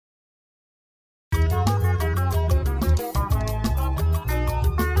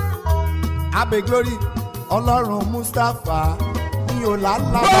abe glory ọlọ́run Mustapha ní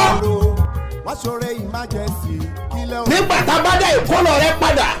ọ̀làlábàárò wọ́n ṣoore emergency kílẹ̀ òun. nígbà tá a bá dá ìkólọ rẹ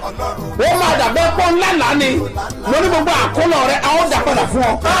padà ó máa dàbẹ́ pọ́ ńlá lánì mo ní gbogbo àkólọ rẹ a ó dà padà fún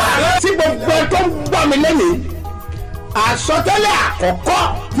ọ. tí gbogbo ẹ tó ń gbọ́ mi lẹ́nìí àsọtẹ́lẹ̀ àkọ́kọ́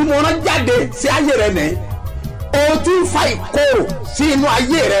tí mo rán jáde sí ayé rẹ nìyí o ti ń fa ìkorò sí inú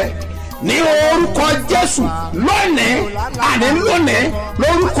ayé rẹ ní orúkọ Jésù lónìí àní lónìí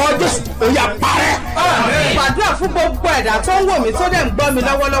lórúkọ Jésù ó yá parẹ́. gbàdúrà fún gbogbo ẹ̀dá tó ń wò mí tó dẹ̀ ń gbọ́ mi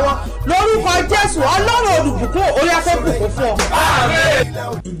lọ́wọ́lọ́wọ́ lórúkọ Jésù ọlọ́run olùbùkún orí afẹ́bùkún fún ọ.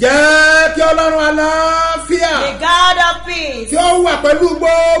 jẹ́ kí ọlọ́run aláfíà The God of peace. kí ó wà pẹ̀lú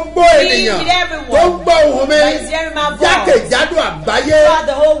gbogbo ènìyàn tó ń gbọ́ ohùn mi jákèjádò àgbáyé Throughout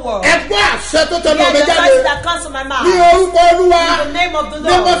the whole world. ẹgbẹ́ àṣẹ tó tẹnu Hear mi the jáde voice that comes from my mouth. ní orúkọ Olúwa In the name of the ní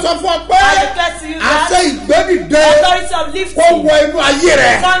mo Lord. sọ fún ọ pé I declare to you that àṣẹ ìgbédìde authority of kó lifting wọ inú ayé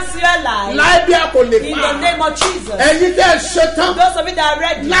rẹ comes to your life. láì bí a kò lè In pa the name of Jesus. ẹ̀yin tẹ́ ẹ ṣetán Those of you that are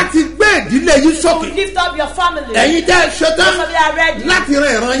ready láti gbé ìdílé yín to sókè lift up your family. ẹ̀yin tẹ́ ẹ ṣetán Those of you that are ready láti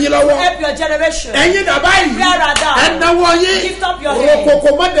ran ìran yín to lọ́wọ́ help your generation. ẹ̀yin dàbá yìí Where are thou? ẹ̀náwó yín Lift up your hand. rokoko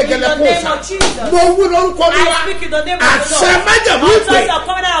In mọ́dẹ̀gẹ̀lẹ̀ the kó name sá of Jesus. mo wú lórúkọ I Olúwa speak in the name of the àṣẹ Lord. májàmú ìpè Authority of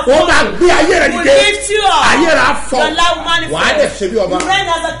covenant of ó máa God gbé ayé rẹ will dìde lift you up. ayé rẹ afọ Your life will manifest. wàá dẹ̀ ṣe bí ọba You reign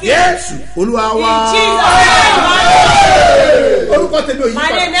as a king. Jésù Olúwa In wa Jesus' name. orúkọ tèmi ò yí My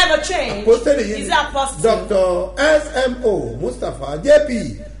name padà never changed. àpòstélì yìí He's the apostle. Dr. SMO Mustapha JP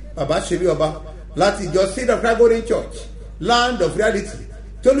Babasebioba ọba láti ìjọ Seed of Christ Golden Church Land of Reality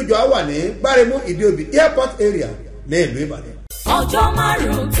tí olùjọ wà ní Gbáremú Ìdíòbí airport area ní ìlú Ìbàdàn. ọjọ́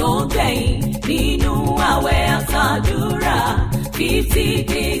márùn-ún tó gbẹ̀yìn nínú àwẹ̀ àtàdúrà 50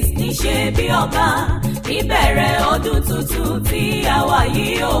 days ní ṣe bí ọba níbẹ̀rẹ̀ ọdún tuntun tí a wà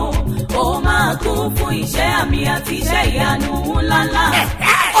yìí ó máa kún fún iṣẹ́ àmì àti iṣẹ́ ìyanu ńláńlá.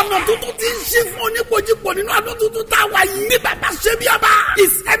 ọ̀nà tuntun ti ń ṣí fún oníkojúpò nínú ọdún tuntun tá a wà yìí. ní Babasebioba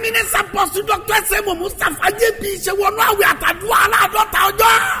His Eminence Apostle Dr. SMO Mustapha JP ṣe wọnú àwẹ̀ àtàdúrà aláàdọ́ta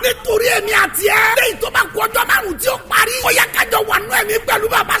ọjọ́. nítorí èmi àti ẹ lẹ́yìn tó bá kú ọjọ́ márùn-ún tí ó parí. ó yá kájọ wà nú ẹ̀mí pẹ̀lú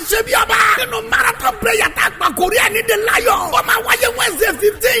Babasebioba. nínú marathon prayer tá a gbà kórí ẹ̀ ní the lion. ó máa wáyé Wednesday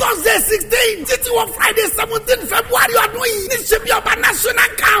 15 Thursday 16 títí wọ Friday 17 February ọdún yìí. ní Sebioba National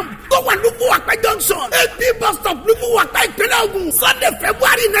Camp tó wà Lúfúwàpẹ́ junction AP bus stop Lúfúwàpẹ́ ìpínlẹ̀ Ògùn. Sunday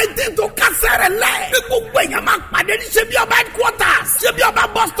February 19 tó kásẹ̀ rẹ̀ lẹ̀. ní gbogbo èèyàn máa pàdé ní Sebioba headquarters. Sebioba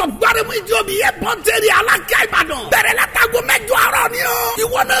bus stop Gbáremú Ìdíòbí airport area Alákíá Ìbàdàn. bẹ̀rẹ̀ látago 8 àárọ̀ ni o.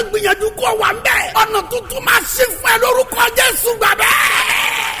 ìwọ náà gbìyànjú kó wà ń bẹ̀. ọ̀nà tuntun máa ṣí fún ẹ lórúkọ Jésù gbàgbẹ́.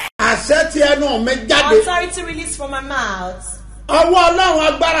 àṣẹ tí ẹnu mi jáde. Authority released from my mouth. ọwọ́ Ọlọ́run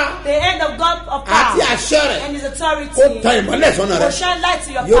agbára The hand of God of àti power àṣẹ rẹ̀ and His authority ó tan ìmọ́lẹ̀ sọ́nà will rẹ̀. shine light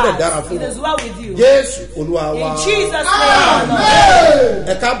to your yóò lè dára path. fún It is well with you. Jésù Olúwa wa. In Jesus' name.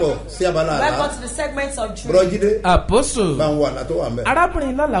 ẹ káàbọ̀ sí abala àlá. Welcome to the segments of truth. Bùrọ̀jídé Apostle. bá ń wọ àlá tó wà ń bẹ̀.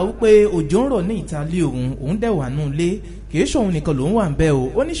 arábìnrin lálà wípé òjò ń rọ̀ ní ìtàlẹ́ òun dẹ̀ wà nù ilé kìí ṣòun nìkan lòun wà ń bẹ̀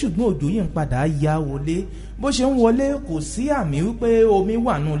o ó ní ṣùgbọ́n òjò yìí ń padà ya wọlé bó ṣe ń wọlé kò sí àmì wípé omi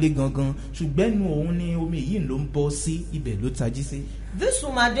wà nù ilé gangan ṣùgbọ́n ẹnu òun ni omi yìí ló ń bọ́ sí ibẹ̀ ló tají sí. This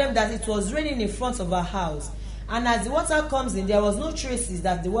woman dreamed that it was raining in front of her house, and as the water comes in, there was no traces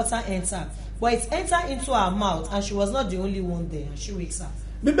that the water entered, but it entered into her mouth, and she was not the only one there. And she wakes up.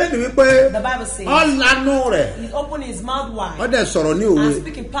 Bíbélì wípé The Bible says ọ̀lànà rẹ̀ he opened his mouth ó wide dẹ̀ sọ̀rọ̀ ní òwe. and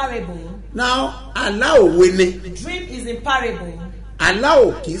speak in parable. Now àlá òwe ni The dream is in parable. àlá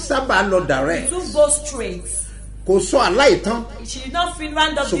ò kì í sábà lọ It direct took go straight. kò sọ àlá ìtàn She did not feel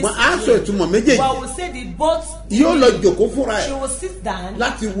random this ṣùgbọ́n á sọ dream. ìtumọ̀ méjèèjì. But we say the both yóò lọ jòkó fúnra she ẹ̀ will sit down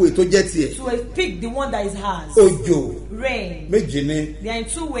láti wo ètò jẹ́ tiẹ̀. to pick the one that is hers. òjò Rain. méjì ni There are in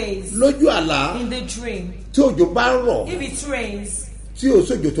two ways lójú àlá in the dream. tí òjò bá ń rọ̀ If it rains tí ò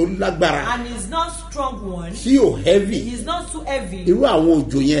sójò tó lágbára and it's not strong one, tí ò heavy it's not too heavy. irú àwọn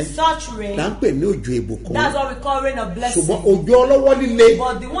òjò yẹn Such rain, là ń pè ní òjò ìbùkún. that's what we call rain of blessing. ṣùgbọ́n òjò ọlọ́wọ́ líle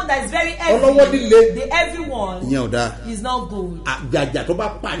But the one that is very Ọlọ́wọ́ heavy, líle. the heavy one, ìyẹn ò dáa is not good. àjàjà tó bá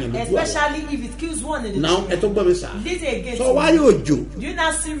pààyàn lójú àwọn. Especially if it kills one in the náà ẹ dream. tó gbọ́ mi sà Listen again. sọ to wáyé me. òjò Do you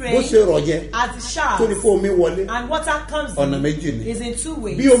not see bó rain ṣe rọ̀ yẹn as it tó ní showers kó omi wọlé and water comes ọ̀nà in? méjì ni Is in two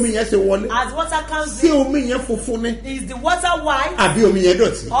ways. bí omi yẹn ṣe wọlé As water comes sí in, omi yẹn funfun ní is the water white àbí omi yẹn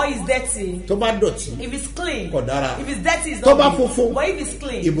dọ̀tí or is dirty? tó bá dọ̀tí If it's clean, kò dára if it's dirty, it's tó not bá good. funfun But if it's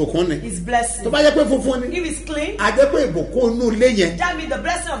clean, ìbùkún ni it's blessing. tó bá yẹ pé funfun ni If it's clean, a jẹ́ pé ìbùkún inú ilé yẹn that means the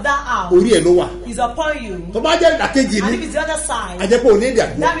blessing of that house orí ẹ̀ ló wà is upon you. tó bá jẹ́ ìdàkejì And ni if it's the other a side, jẹ́ pé òní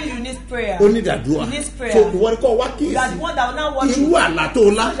ìdàgbọ́ that means you need prayer. ó ní ìdàdúrà. He needs prayer. so ìwọ ni kò wá You are the kíyèsí one that will now watch irú àlá tó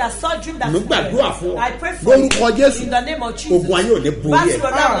lá that saw dream that mo gbàdúrà fún ọ I pray for you lórúkọ Jésù in the name of Jesus. ogun ayé ò ní borí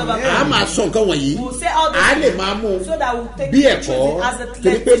ẹ a máa sọ nǹkan wọ̀nyí We'll say all a lè these máa mú so that we'll take bí the ẹ̀kọ́ truth as a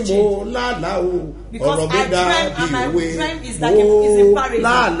torí pé mo teaching. lálàá o Because ọ̀rọ̀ mi I dà dream bí and my òwe dream is like is a parable.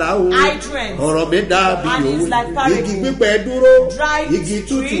 lálàá o I dream ọ̀rọ̀ mi dà bí and it's like òwe parable. igi gbígbẹ dúró Dry igi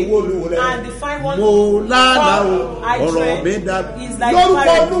tútù tree wó lu rẹ and the fine one. mo lálàá o I ọ̀rọ̀ dream mi dà is like lórúkọ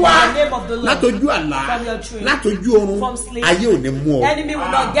parable Olúwa in the name of the Lord. látọjú àlá From your dream. látọjú oorun From sleep. ayé ò ní mú ọ. Enemy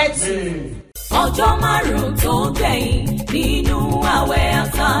will not get you. ọjọ́ márùn-ún tó gbẹ̀yìn nínú àwẹ̀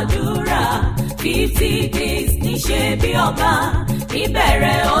àtàdúrà 50 days ní ṣe bí ọba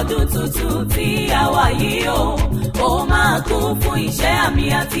níbẹ̀rẹ̀ ọdún tuntun tí a wà yìí ó máa kún fún iṣẹ́ àmì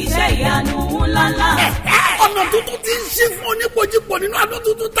àti iṣẹ́ ìyanu ńláńlá. ọ̀nà tuntun ti ń ṣí fún oníkojúpọ̀ nínú ọdún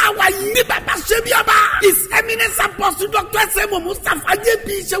tuntun tá a wà yìí. ní Babasebioba His Eminence Apostle Dr. S.M. Mustapha JP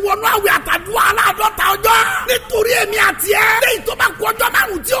ṣe wọnú àwẹ̀ àtàdúrà aláàdọ́ta ọjọ́. nítorí èmi àti ẹ lẹ́yìn tó bá kú ọjọ́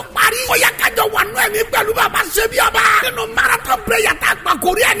márùn-ún tí ó parí. ó yẹ kájọ wà nú ẹ̀mí pẹ̀lú Babasebioba nínú marathon prayer tá a gbà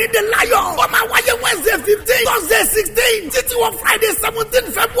kórí ẹni dé láyọ̀. ó máa wáyé Wednesday 15 Thursday 16 títí wọ Friday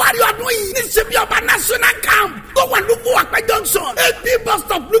 17 February ọdún yìí ní Sebioba National Camp tó wà Lúfúwàpẹ́ junction AP bus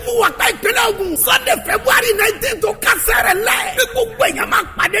stop Lúfúwàpẹ́ ìpínlẹ̀ Ògùn Sunday February 19 tó kásẹ̀ rẹ̀ lẹ̀. ní gbogbo èèyàn máa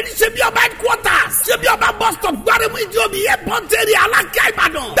pàdé ní Sebioba headquarters Sebioba bus stop Gbáremú Ìdíòbí airport area Alákíá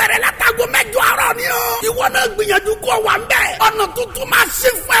Ìbàdàn. bẹ̀rẹ̀ látago 8 àárọ̀ ni o. ìwọ náà gbìyànjú kó wà ń bẹ̀. ọ̀nà tuntun máa ṣí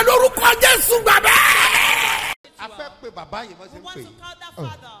fún ẹ lórúkọ Jésù gbàgbẹ́. a fẹ́ pe bàbá yìí wọ́n ti ń pè é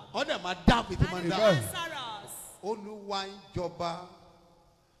Father, ọ̀dẹ̀ máa dáhùn bí ti máa ń dáhùn. answer us. Olúwa ń jọba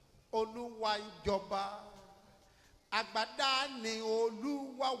Olúwa ń jọba agbádá ni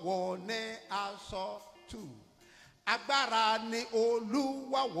Olúwa wọ̀ ní aṣọ tù agbára ni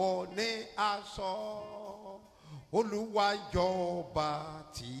Olúwa wọ̀ ní aṣọ Olúwa ń jọba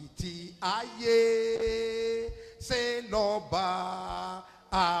títí ayé ṣe lọ́ba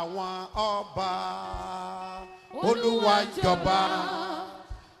àwọn ọba Olúwa ń jọba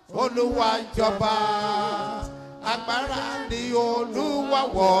Olúwa ń jọba agbára ni Olúwa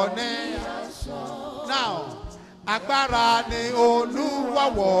wọ̀ ní aṣọ. Now agbára ni Olúwa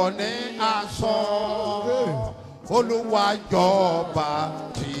wọ̀ ní aṣọ. Olúwa jọba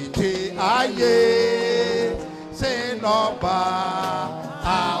títí ayé ṣe lọ́ba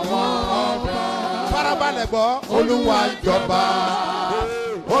àwọn ọba. Farabalẹ̀ gbọ́. Olúwa jọba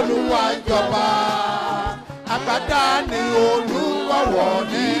Olúwa jọba agbádá ni Olúwa wọ̀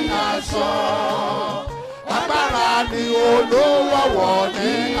ní aṣọ. Agbára ni Olúwa wọ̀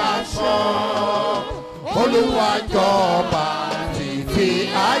ní aṣọ. Olúwa jọba títí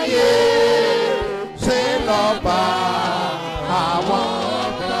ayé ṣe lọ́ba àwọn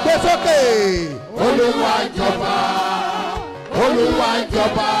ọba. Gbé sókè. Olúwa jọba Olúwa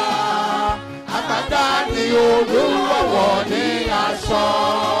jọba agbádá ni Olúwa wọ̀ ní aṣọ.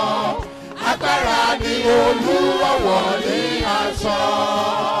 Agbára ni Olúwa wọ̀ ní aṣọ.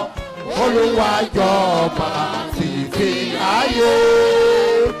 Olúwa jọba títí ayé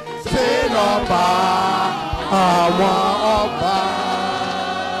ṣe lọ́ba àwọn ọba.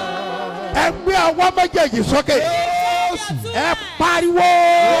 Ẹ gbé ọwọ́ méjèèjì sókè. Ẹ pariwo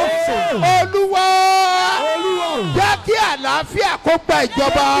Olúwa jẹ́ kí àlàáfíà kó gba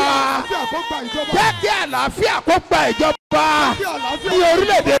ìjọba. Jẹ́ kí àlàáfíà kó gba ìjọba ní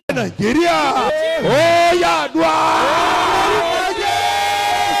orílẹ̀-èdè Nàìjíríà. Ó yá àdúrà.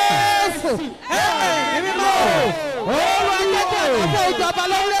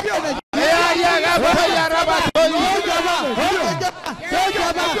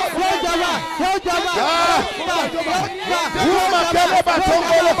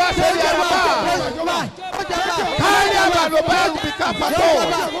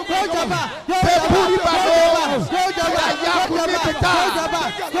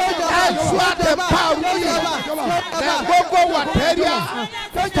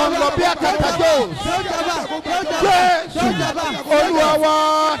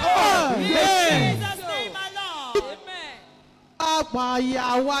 Àgbà ìyá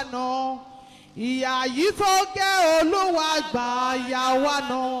wa náà, ìyá yìí tó gẹ́ Olúwa gbà ìyá wa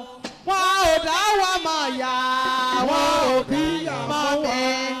náà, wọn ò dá wa mọ̀ yá, wọn ò bí mọ̀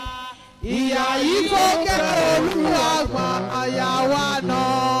wẹ́. Ìyá yìí tó gẹ́ Olúwa gbà ìyá wa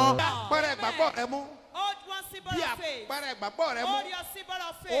náà. Pẹ́rẹ́ gbàgbọ́ rẹ mú. Hold one symbol Bí of faith. àpẹẹrẹ gbàgbọ́ rẹ mú. Hold your symbol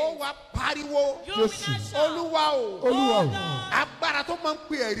of Ó faith. wá pariwo. Olúwa o. Agbára tó máa ń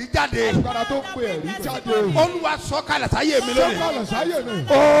pè ẹ̀rí jáde. Agbára tó pè ẹ̀rí jáde. Olúwa sọ̀kalẹ̀ sáyé mi lónìí. Sọ̀kalẹ̀ sáyé mi.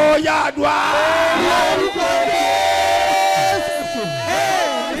 Ó yá àdúrà. Orúkọ Jésù.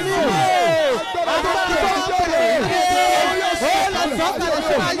 Agbára tó pè ẹ̀rí jáde. lọ sọ̀kalẹ̀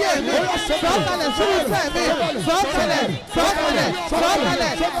sínú ayé mi sọ̀kalẹ̀ sínú iṣẹ́ mi sọ̀kalẹ̀ sọ̀kalẹ̀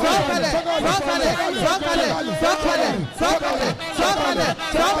sọ̀kalẹ̀ sọ̀kalẹ̀ sọ̀kalẹ̀ sọ̀kalẹ̀ sọ̀kalẹ̀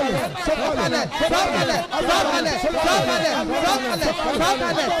sọ̀kalẹ̀ sọ̀kalẹ̀ sọ̀kalẹ̀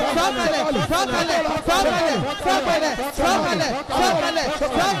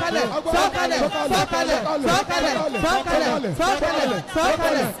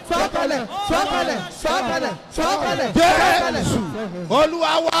sọ̀kalẹ̀ sọ̀kalẹ̀ sọ̀kalẹ̀ Jésù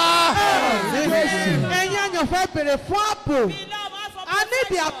Olúwa wa. ẹ̀yin àyànfẹ́ bèrè fún ààbò. I need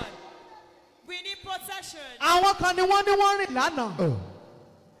the We need protection. àwọn kan ni wọ́n rìn lánàá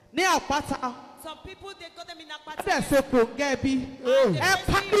ní àpáta. Some people they got them in Wọ́n dẹ̀ ṣe kò gẹ́bí. Ẹ Yes.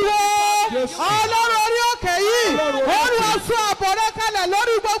 pariwo Ọlọ́run orí òkè yìí. Olúwa sọ àbọ̀ rẹ kalẹ̀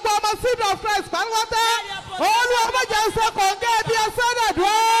lórí gbogbo ọmọ seed of Christ pátápátá. Olúwa má jẹ́ ṣe kò gẹ́bí ẹsẹ̀ rẹ̀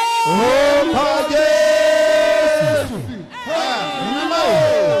dúró. Orúkọ Jésù.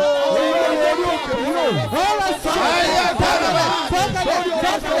 Olúwa sọ Ayé tẹ́lẹ̀. sọ́kalẹ̀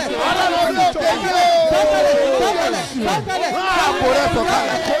sọ́kalẹ̀ Ọlọ́run orí òkè yìí o. sọ́kalẹ̀ sọ́kalẹ̀ sọ́kalẹ̀ Ààbò rẹ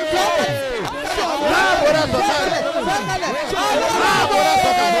sọ̀kalẹ̀. Ààbò rẹ sọ̀kalẹ̀. Ààbò rẹ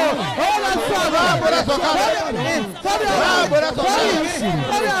sọ̀kalẹ̀. Ààbò rẹ sọ̀kalẹ̀. Ààbò rẹ sọ̀kalẹ̀.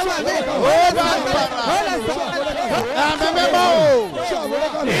 Ó bá gbàrà. Àmì mímọ́ o.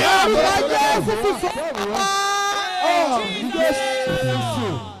 Ààbò rẹ sọ̀kalẹ̀.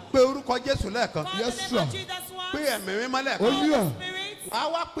 Pé orúkọ Jésù lẹ́ẹ̀kan. Pé ẹ̀mí mímọ́ lẹ́ẹ̀kan. Wàá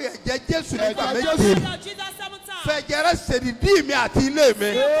wá pé ẹ̀jẹ̀ Jésù nígbà méje. Fẹ̀jẹ̀ rẹ̀ ṣèdídì mi àti ilé mi.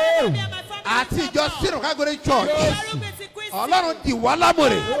 Àti ìjọ sínú kágórí church. Ọlọ́run di wá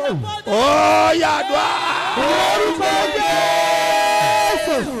lámòrè. Ó yàdùá. Orúkọ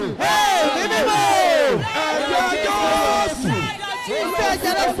Jésù. Ẹ̀mí mímọ́. Ẹ̀jẹ̀ Jésù.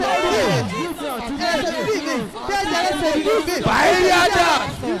 Bayada.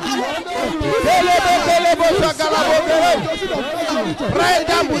 Kelebo sakalabo kele.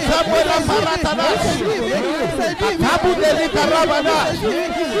 Raida musapo na paratana. Akabu deli karabana.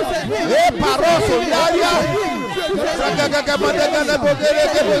 Paroso yaria. Sagaga madega na bogere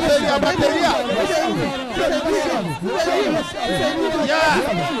ke boseria materia. Ya.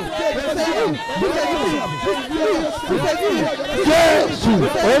 Jésù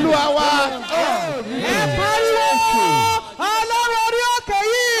Olúwa wa. Ọlọ́run orí òkè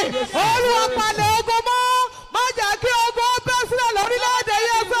yìí, Olúwa palẹ̀ ogun mọ́, má jẹ́ kí ogun bẹ́ sílẹ̀ lórílẹ̀‐èdè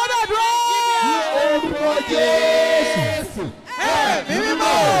yẹn sọ́dọ̀ dúró. Orúkọ Jésù. Ẹ̀mí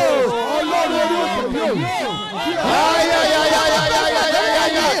mímọ́. Ọlọ́run orí òkè yìí.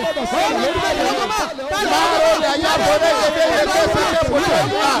 Ayayayayayayayaya. Báwo ni àyà bọ̀dẹ̀ gẹ́gẹ́ yẹn tó fi ṣe pòtò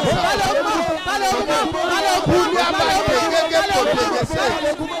náà? Kúnyà bá ṣe gẹ́gẹ́ pòtò yẹn sẹ́.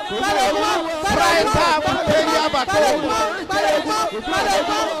 Fúráìtà àbúté àbàtò.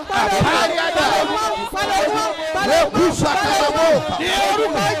 Àpáyàdà. Lẹ́kùn sàkàlàbò. Ní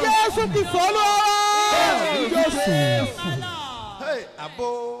orúkọ Jésù ti sọ́lọ́. Àbò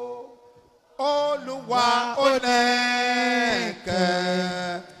Olúwa onẹ́kẹ́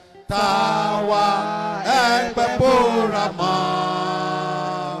táwa ẹgbẹ́ bóra mọ́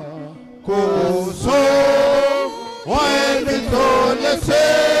kò só wọ́n ẹni tó lè ṣe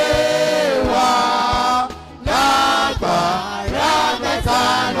wá lágbára mẹ́ta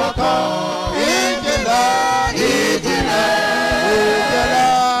lọ́kàn ìjìnlẹ̀ ìjìnlẹ̀ ìjìnlẹ̀.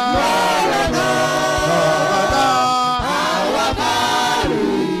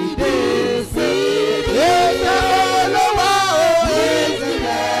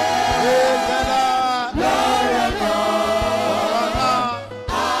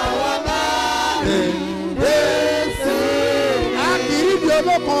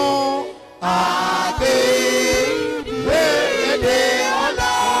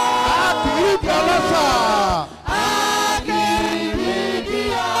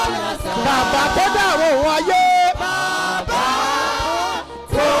 Bàbá tó dá àwọn òun ayé. Bàbá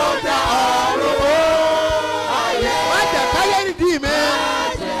tó dá ọ̀run ayé. Má jẹ́ káyé nídìí mi. Má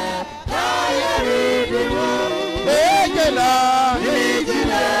jẹ́ káyé nídìí mi. Èjìlá.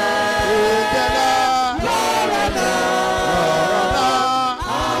 Èjìlá. Èjìlá. Lọ́rọ̀ náà. Lọ́rọ̀ náà.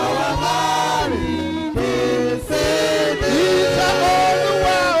 Àwọn máa rí gbèsè mi. Iṣẹ́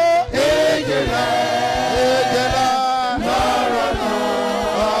Olúwa o. Èjìlá. Èjìlá. Lọ́rọ̀ náà.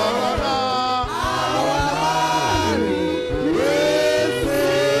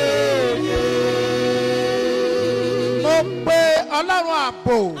 Ọlọ́run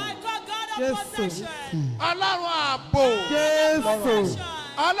ààbò. Ọlọ́run ààbò.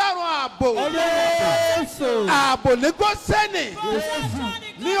 Ọlọ́run ààbò. Ààbò ní Gósẹ́nì.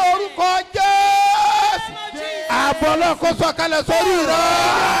 Ní orúkọ Jésù. àbọ̀ ọlọ́run kó sọ̀kalẹ̀ sórí rẹ̀.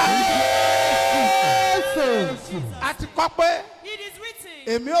 àti kọ́ pé It is written.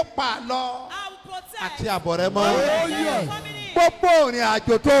 èmi ò pa àlọ́ I will protect. àti àbọ̀ rẹ mọ́. Family. gbogbo òrìn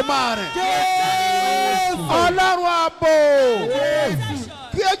àjò tó máa rìn. ọlọ́run àbò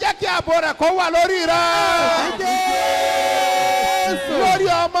kí ó jẹ́ kí àbò rẹ̀ kó wà lórí rẹ̀. lórí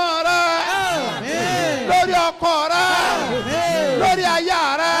ọmọ rẹ̀. lórí ọkọ rẹ̀. lórí aya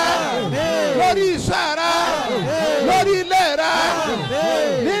rẹ̀. lórí iṣẹ́ rẹ̀. lórí ilé rẹ̀.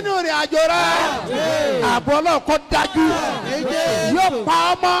 nínú ìrìn àjò rẹ̀. àbò náà kó dájú. yóò pa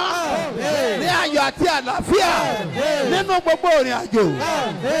ọmọ ní ayọ̀ àti àlàáfíà nínú gbogbo ìrìn àjò.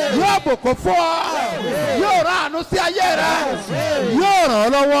 yóò bùkún fún ọ. yóò rán àánú sí ayé rẹ. yóò ràn ọ́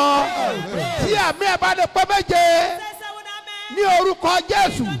lọ́wọ́. tí àmì ẹ̀ bá lè pẹ́ méje ní orúkọ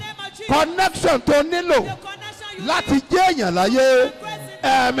Jésù connection tó nílò láti jẹ́ èèyàn láyé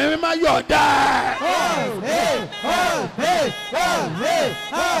ẹ̀mí mímọ́ yọ̀ dá.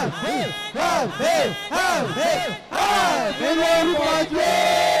 nínú orúkọ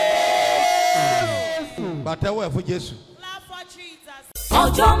Jésù. bàtẹ́wọ̀ ẹ̀ fún Jésù. Clap for Jesus.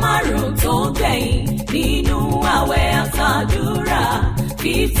 ọjọ́ márùn-ún tó gbẹ̀yìn nínú àwẹ̀ àtàdúrà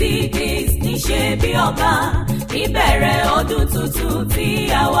 50 days ní ṣe bí ọba ìbẹ̀rẹ̀ ọdún tuntun tí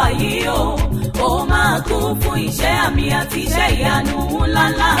a wà yìí ó máa kún fún iṣẹ́ àmì àti iṣẹ́ ìyanu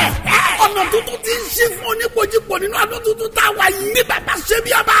ńláńlá. ọ̀nà tuntun ti ń ṣí fún oníkojúpọ̀ nínú ọdún tuntun tá a wà yìí. ní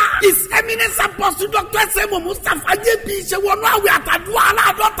Babasebioba His Eminence Apostle Dr. Semo Mustapha JP ṣe wọnú àwẹ̀ àtàdúrà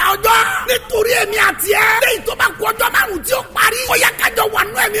aláàdọ́ta ọjọ́. nítorí èmi àti ẹ lẹ́yìn tó bá kú ọjọ́ márùn-ún tí ó parí. ó yẹ kájọ wà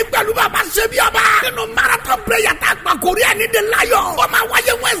nú ẹ̀mí pẹ̀lú Babasebioba nínú marathon prayer tá a gbà kórí ẹni dé láyọ̀. ó máa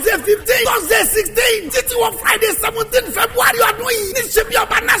wáyé Wednesday 15 Thursday 16 títí wọ Friday 17 February ọdún yìí ní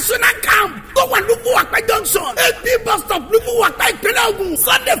Sebioba National Camp tó wà Lúfúwàpẹ́ junction AP bus stop Lúfúwàpẹ́ ìpínlẹ̀ Ògùn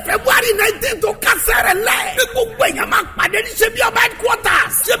Sunday February 19 tó kásẹ̀ rẹ̀ lẹ̀. ní gbogbo èèyàn máa pàdé ní Sebioba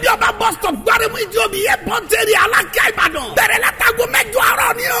headquarters Sebioba bus stop Gbáremú Ìdíòbí airport area Alákíá Ìbàdàn. bẹ̀rẹ̀ látago 8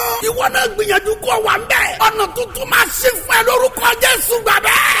 àárọ̀ ni o. ìwọ náà gbìyànjú kó wà ń bẹ̀. ọ̀nà tuntun máa ṣí fún ẹ lórúkọ Jésù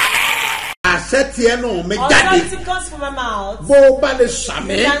gbàgbẹ́. àṣẹ tiẹ̀ náà mi jáde. Authority comes from my mouth. bó o bá lè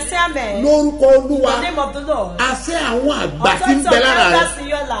sàmì You can say amen. lórúkọ Olúwa. In the name of the Lord. àṣẹ àwọn àgbà tí ń Authority bẹ of lára rẹ. elders in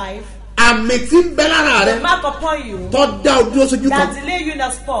your life. àmì tí ń bẹ lára The rẹ. mark upon you. tó dá o dúró sójú That kan. delay you in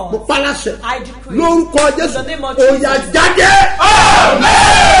a spot. mo pa láṣẹ. I decree. lórúkọ Jésù. In the name of ó yá Jesus. jáde.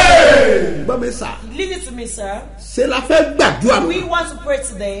 gbọ́ mi sà. Leave it to me, sir. ṣe la fẹ́ gbàdúrà We lọ. want to pray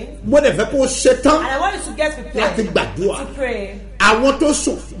today. mo dẹ̀ fẹ́ kó o ṣe tán And I want you to get láti prepared gbàdúrà. to pray. àwọn tó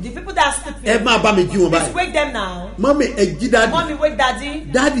sùn The people that are ẹ sleeping, máa bá mi jí wọn please báyìí. wake them now. mọ́mí ẹ jí dáàdì. Mommy, wake daddy.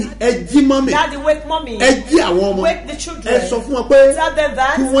 dáàdì ẹ jí mọ́mí. Daddy, wake mommy. ẹ jí àwọn ọmọ. Wake the children. ẹ sọ fún wọn pé Tell them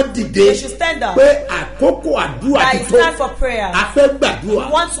that kí wọ́n dìde. they should stand up. pé àkókò àdúrà That ti it's tó. time for prayer. a fẹ́ We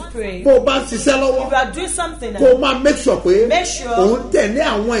gbàdúrà. want to pray. bó o bá ń ṣiṣẹ́ lọ́wọ́. If you are doing something kó o máa make sure pé Make sure òun tẹ̀lé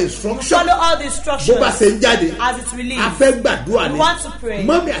àwọn instruction. follow all the bó instructions bá ṣe ń jáde. as it's a released. fẹ́ gbàdúrà We ni. want to pray.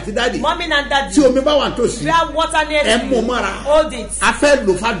 mọ́mí àti dáàdì. Mommy and daddy, tí omi bá wà if nítòsí. you have water near ẹ mú you, mọ́ra. hold it. a fẹ́ lò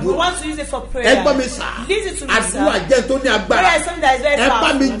We fàdúrà. want to use it for prayer. ẹ gbọ́ mi sà. Listen to me, àdúrà sir. jẹ́ tó ní agbára. Prayer is something that is very ẹ bá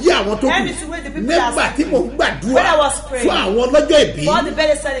powerful. mi jí àwọn tó Help kù. me to wake the people nígbà that tí are mò ń When I gbàdúrà was praying, fún àwọn ọlọ́jọ́ ìbí for all the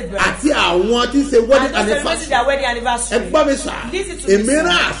birthday celebrants àti àwọn tí ń ṣe and wedding those celebrating anniversary. their wedding ẹ anniversary. gbọ́ mi sà. Listen to me, èmi sir.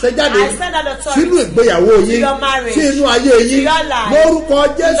 rán àṣẹjáde I send out authority sínú ìgbéyàwó to yín your marriage, sí inú ayé to yín your life. lórúkọ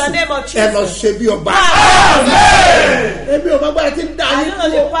In the Jésù name of ẹ lọ Jesus. ṣe bí ọba. Amen. èmi ò máa gbára tí ń dá I yín don't know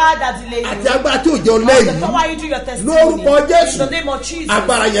the dúró power that delay àti you. agbára tí ò jẹ́ Or the ọlẹ́yìn power you do your testimony. lórúkọ Jésù In the name of Jesus.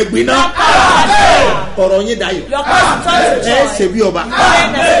 agbára yẹn gbiná Your power. ọ̀rọ̀ yín dayọ̀ Your power turns to ẹ ṣe joy. bí ọba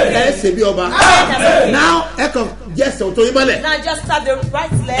Amen. ẹ ṣe bí ọba Amen. now ẹ kàn jẹ́ ẹsẹ̀ òtò yín mọ́lẹ̀ Now just tap the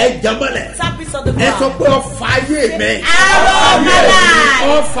right ẹ leg, jà mọ́lẹ̀ tap it on the ẹ sọ ground. pé ọfà ayé mi Arrow of my life.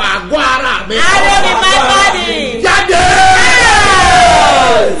 ọfà àgọ́ ara mi Arrow in my body. jáde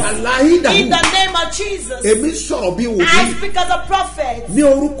In aláhídàhù the name of Jesus. èmi sọ̀rọ̀ bí I wòlíì speak as a prophet. ní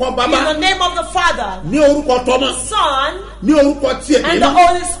orúkọ In bàbá the name of the Father, ní orúkọ tọ́mọ Son, ní orúkọ tiẹ̀ and the mímọ́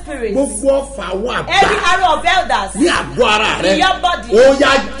Holy Spirit. gbogbo ọfà àwọn Every àgbà arrow of elders ní àgọ́ ara rẹ in your body. ó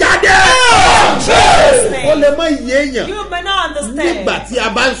yá jáde Jesus' ó lè name. má yé èèyàn You may not understand. nígbà tí a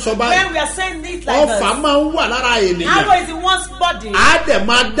bá ń sọ báyìí When we are saying it like ọfà this, máa ń wà lára ènìyàn arrow is in one's body, á dẹ̀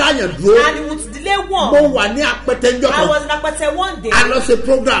máa dáyàn dúró and it would delay mo one. wà ní apẹtẹjọ I kan was in Akpete one day. a lọ ṣe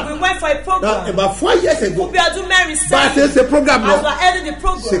program We went for a program. about 4 years ago We are doing Mary bá a ṣe ń ṣe program as we lọ are ending the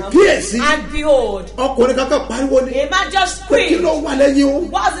program, ṣèkíyèsí and behold, ọkùnrin kankan pariwo ni a man just pé kí screamed. ló wà lẹ́yìn o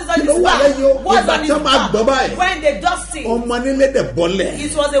What's this on kí ló his wà back? lẹ́yìn o What's ìgbà on tí his wọ́n máa gbọ́ back? báyìí When they dust it, ọmọ nílé dẹ̀ bọ́lẹ̀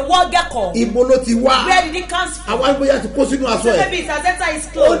it was a war gecko. ibo ló ti wá Where did it come from? àwọn agbóyà ti kó sínú aṣọ So ẹ̀ maybe it has entered his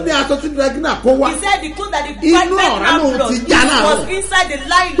ó clothes. ní aṣọ tí dragina kó wá He said the clothes that the Inú pregnant ọ̀rá lòun blood ti já láàárọ̀. was inside the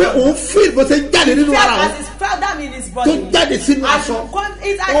pé nylon. òun fíìl bó ṣe já jáde nínú ara As wọn he fell down in his tó body. jáde sínú As aṣọ he come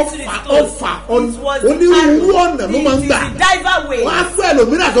inside into his ọfà clothes. ọfà It was onírúurú ọ̀nà ló máa ń the gbà diver way. wọ́n á fẹ́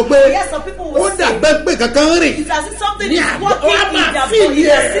ẹlòmíràn sọ pé Yes, some people ó will say dàbẹ́ pé kankan rìn it's as if something ní is àgbẹ̀ working wọ́n á in máa their fi body.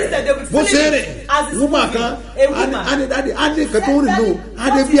 ìyẹ́ Their system, they will bó feel ṣe it rìn as it's wúmọ̀ moving. kan A woman. adé kan tó rìn nù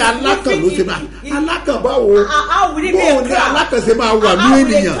adé bí alákàn ló ṣe máa alákàn báwo How will it be a bóun ní crab? alákàn ṣe máa wà ní How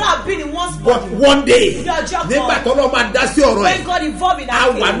will a ènìyàn crab be in one's but body? one day Your job nígbà come. tó lọ́ máa dá sí ọ̀rọ̀ When ẹ̀ God involved in a that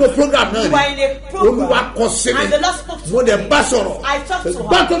wà case, ní program náà you are in ni a program. olúwa kọ sí mi And the Lord spoke to mo dẹ̀ me. bá sọ̀rọ̀ I talked to her.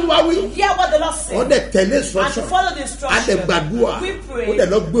 gbá tó ní wá wí Hear what the Lord said. wọ́n dẹ̀ tẹ̀lé And instruction to follow the a instruction. dẹ̀ gbàdúrà We pray. ó dẹ̀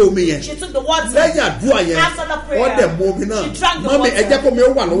lọ gbé omi yẹn She took the water. lẹ́yìn àdúrà yẹn After the prayer, wọ́n dẹ̀ mú omi náà she drank the mọ́mi water. ẹ jẹ́ kó mi ó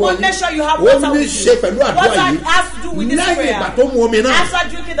wà lọ́wọ́ Mom, make sure you have ó water ní with ṣe you. pẹ̀lú àdúrà Water yìí has to do with this lẹ́yìn prayer. ìgbà tó mú omi náà After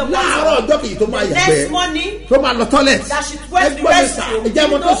drinking the láàárọ̀ water, ọjọ́ kìí tó máa the yàgbẹ́ next morning, tó máa lọ toilet that she went to the ẹgbẹ́ mi sà restroom. ìjà You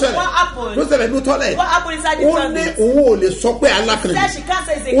mọ́ know tó ṣẹlẹ̀ what happened? tó ṣẹlẹ̀ ní toilet What happened inside the ó ní toilet? òun ò lè sọ pé alákan Said ni she can't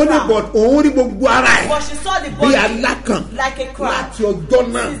say it's a ó ní crab. but òun rí gbogbo ara ẹ̀ But she saw the bí body alákan like a crab. láti ọjọ́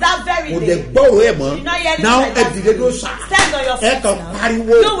náà Since that very kò day, dẹ̀ gbọ́rọ̀ ẹ̀ mọ́ you not hear anything náà like ẹ that. dìde ló sà Stand on your ẹ feet kàn now.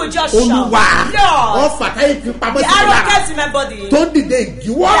 pariwo You will just shout, olúwa Lord, ọfà táyé fi pamọ́ the sí arrow lára kept in my body. tó ń dìde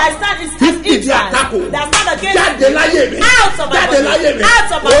ìdíwọ́ That stand is tí ń as dìde hindrance. àtakò That stand against jáde me. láyé mi Out of my jáde body. láyé mi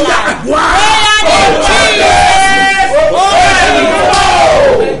Out of my ó yá life. àdúrà.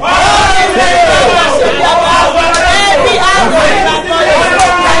 Every arrow in my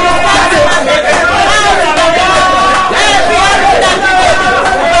body.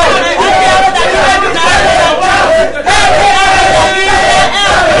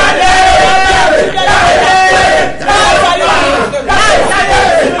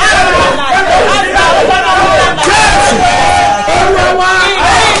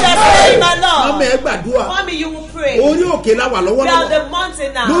 ọmọ ẹ gbàdúrà Mommy, you will pray. orí òkè la wà We are lọ́wọ́lọ́wọ́ the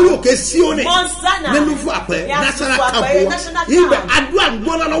mountain now. lórí òkè Síónì Mount Sinai. nínú fún àpẹ Yes, national fún camp àpẹ, wa national ibẹ̀ camp. àdúrà ń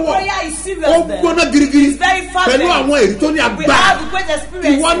gbóná lọ́wọ́ Prayer is serious ó there. gbóná girigiri It's very fervent. pẹ̀lú àwọn èrì tó ní We agbára have great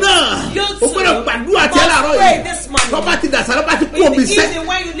experience. ìwọ náà You ó gbọ́dọ̀ too gbàdúrà tí ẹ must láàárọ̀ pray yìí this morning. tọ́ba ti dàsára bá ti kú In omi the sẹ́ evening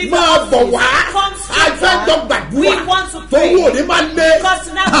when you leave máa your bọ̀ office, wá come straight àjọjọ down. gbàdúrà We want to pray. tówó òní máa lé Because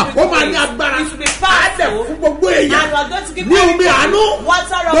tonight we ó máa ní pray. agbára It will be á dẹ̀ powerful. fún gbogbo èèyàn And we are going to give ní omi everyone àánú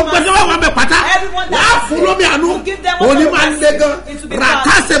water of gbogbo ẹgbẹ́ wà bẹ̀ pátá Everyone that wàá is fún sick, lómi àánú you give them water òní of máa mercy. lé gan It will be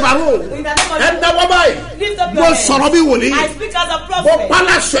ràkàṣẹ̀bàrò In the name of ẹ̀ ń dáwọ́ báyìí Lift up mo your hands. sọ̀rọ̀ bí wòlíì I speak as a mo prophet.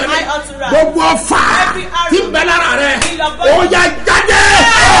 pálásẹ̀ ni I authorize. gbogbo ọ̀fà Every arrow tí ń bẹ lára rẹ̀ in your body. ó yá jáde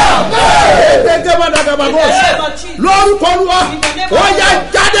ẹgbẹ́ bàdàgàbà bọ̀ In the name of Jesus. lórúkọ Olúwa In the name ó of yá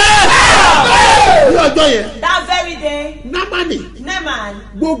Jesus. jáde ní ọjọ́ yẹn That very day, námánì Naaman,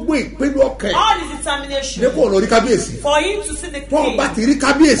 gbogbo ìpinnu ọkàn all his ní determination kò lọ rí kábíyèsí for him to see the tó o king. bá ti rí Once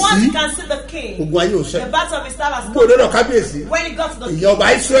kábíyèsí he can see the king, ogun ayé ò the sẹ́ battle of his star has kó o come. lọ́dọ̀ kábíyèsí When he got to the ìyá ọba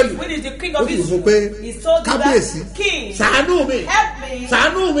Ísírẹ́lì when he's the king ó of sì fún Israel, pé he told you kábíyèsí that king, ṣàánú mi help me,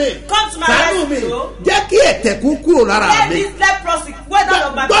 ṣàánú mi come to my ṣàánú mi rescue. jẹ́ kí ẹ̀tẹ̀ kú kúrò lára Let mi this leprosy whether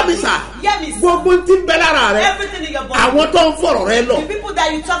of my gbọ́ mi body. sà Hear me, sir. gbogbo tí ń bẹ lára rẹ Everything in your body. àwọn tó ń fọ̀rọ̀ rẹ lọ The people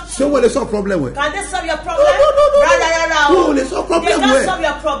that you talk ṣé to, wọ́n lè sọ problem wẹ̀. can they solve your problem? No. Rárá, wọn ò lè sọ They problem can't wẹ̀ solve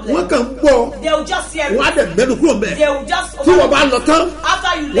your problem. wọ́n kàn ń gbọ́ They will just hear wọ́n á it. dẹ̀ mẹ́nu kúrò mẹ́ They will just tí wọ́n bá lọ tán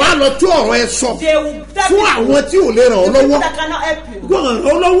after you wọ́n á leave, lọ tú ọ̀rọ̀ ẹ sọ they will tell fún people, àwọn tí ò lè ràn ọ́ the people lọ́wọ́ that cannot help you. wọ́n ràn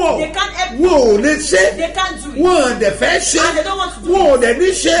ọ́ lọ́wọ́ They can't help you. wọ́n ò lè ṣe They can't do it. wọ́n ò dẹ̀ fẹ́ ṣe And they don't want to do wọ́n ò dẹ̀ ní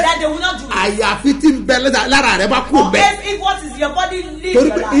ṣe That they will not do it. àyàfi tí ń bẹ lára rẹ bá kú Or bẹ́ẹ̀ if what is your body leave torí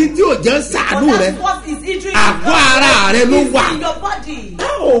your pé life. ìdí ò jẹ́ sàánú But rẹ that's what is injuring àgọ́ ara rẹ ló wà in your body.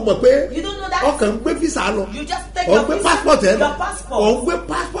 táwọn ò mọ̀ pé You don't know that. ọkàn ń gbé físà lọ You just take ọ̀ ń your gbé visa, passport ẹ lọ your passport. ọ̀ ń gbé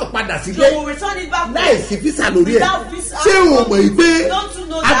passport padà You sílé will return it back. láìsí físà lórí ẹ Without visa. ṣé o mọ̀ yìí pé Don't you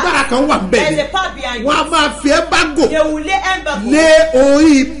know that? agbára kan wà bẹ́ẹ̀ There's ni a power behind wọ́n á you. máa fi ẹ́ bágò They will lay embargo lé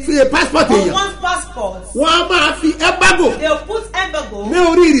orí passport on èèyàn one's passport. wọ́n á máa fi ẹ́ bágò They will put embargo lé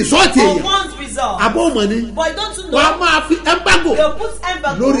orí rìsọ́ọ̀tì on èèyàn one's result. àbọ̀ mọ̀ ni But don't you wọ́n á know? máa fi ẹ́ bágò They will put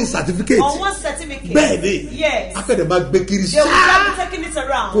embargo lórí certificate on one's certificate. bẹ́ẹ̀ ni Yes. akẹ́dẹ̀ máa gbé kiri They will sáá not be taking it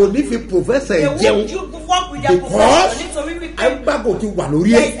around. kò ní fi professor They ẹ̀ jẹun won't you work with their because profession nítorí wípé embargo ti wà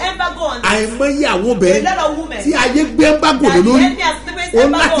lórí there ẹ̀ is embargo on it. àìmọye àwọn A obìnrin lot of women tí ayé gbé embargo lé that the lórí enemy has placed o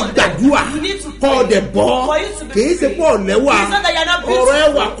embargo láti on them. gbàdúrà You need to kọ́ ọ pray dẹ̀ bọ́ for you to be kìí ṣe free. pọ̀ lẹ́wà It's not that you're not ọ̀rọ̀ beautiful.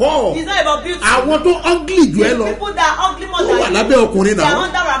 ẹwà kọ́ It's not about beauty. àwọn tó ọ́ngìlì jù ẹ lọ People that are ugly more ó wà than lábẹ́ you, ọkùnrin they are náà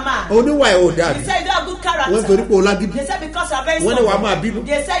under a man. oníwà ẹ̀ ò dáa They say you don't have good character. wọ́n torí pé o lágídí They say because you are very wọ́n ní wàá máa stubborn. bínú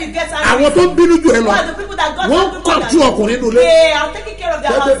They say you get àwọn angry. tó ń bínú jù ẹ lọ Who are the people that got wọ́n angry kọ̀ more tú than you? ọkùnrin nulẹ̀ They are taking care of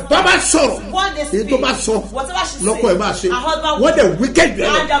of their husband. Bàbá sọ̀rọ̀. What they Èyí tó bá speak, sọ. whatever she Lọ́kọ̀ ẹ̀ máa says, ṣe. her husband Wọ́n will dẹ̀ do. wicked rẹ̀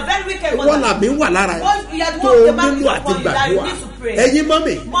lọ. And they are very wicked. Wọ́n là mí wà lára ẹ̀. What you are the Tó one o the man nílò is àti upon you that you gbàdúrà. need to pray. Ẹ̀yin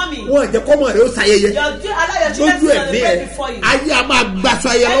mọ́mì. Mommy. Wọ́n jẹ́ kọ́mọ rẹ̀ ó ṣayẹyẹ. Allow your children Lójú to ẹ̀mí ẹ̀. celebrate before you. Ayé a máa gbaṣọ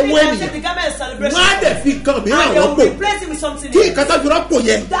ayẹ Every lọ́wọ́ time ènìyàn. they become a celebration. Wọ́n á dẹ̀ fi nǹkan mìíràn And they will rọ́pò. replace it with something Tí else. nǹkan tó fi rọ́pò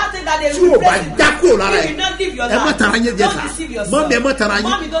yẹn. That thing that they Tí o bá replace it já with, kúrò lára you ẹ̀. will not live your Ẹ má life. tara yẹn jẹ Don't sá. deceive yourself. Mọ́mí ẹ má tara yín.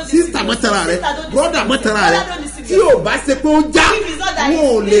 Mommy, don't deceive Sísà má yourself. tara rẹ̀. Sister, don't deceive Brọ́dà má tara yourself. rẹ̀. Brother, don't deceive Tí o yourself. bá ṣe pé ó já. If it's not that Wọn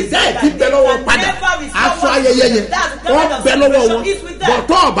ò it's lè easy, dá that ẹ̀kí they bẹ lọ́wọ́ can padà. never restore Aṣọ what ayẹyẹ is yẹn. that's the Wọ́n kind of bẹ lọ́wọ́ wọn. celebration is with them.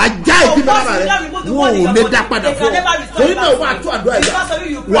 Bọ̀tọ̀ ọba já So ẹ̀kí bẹ once lára you rẹ̀. don't remove the Wọn one in ò your lè body, dá padà they fún can ọ. never restore Torí it náà back wà á to tún you. àdúrà yà. Because of you,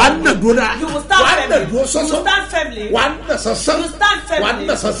 you Wà á pray. nà dúró dáa. You will stand Wà á nà firmly. dúró You sọ́sọ́. will stand firmly. Wà á nà sọ́sọ́. You stand firmly. Wà á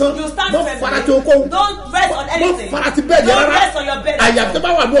nà sọ́sọ́. You stand Mọ firmly. fara tí o kó. Don't rest on Mọ anything. fara tí bẹ́ẹ̀ yẹn Don't rárá. rest on your bed. Àyà tó bá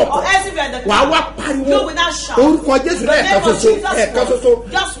wà ní ọkọ̀. Or else if you are in the Wà á car, wá pariwo. you will not shout. Orúkọ Jésù The name lẹ́ẹ̀kan of ṣoṣo. Jesus Ẹ̀ẹ̀kan once. ṣoṣo.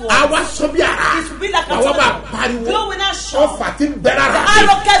 Just once. Àwa sọ bí ara. It will be like a Àwa máa tornado. pariwo. You will not shout. Ọfà tí ń bẹ lára The mi.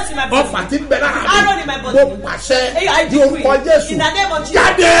 arrow kept in my body. Ọfà tí ń bẹ lára mi. Arrow in my body. Mo pàṣẹ. Hey, I Ní decree. orúkọ Jésù. In the name of Jesus.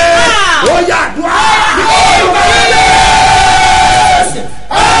 Jáde. Ah. Ó yá àdúrà.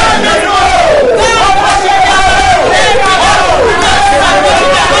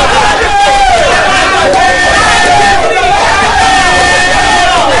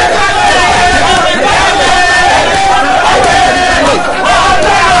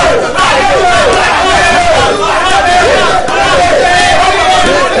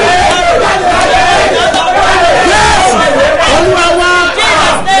 Olúwa wá.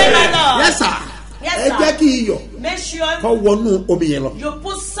 Jesus' name, my Lord. Yes, sir. Yes, Ẹ sir. jẹ́ kí iyọ̀ Make sure kọ́ wọnú omi yẹn lọ. you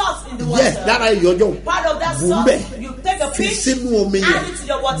put salt in the Yes, water. lára iyọ̀jọ́. Part of that Bù salt, bẹ́ẹ̀. you take a Fi pinch, sínú omi yẹn. add it to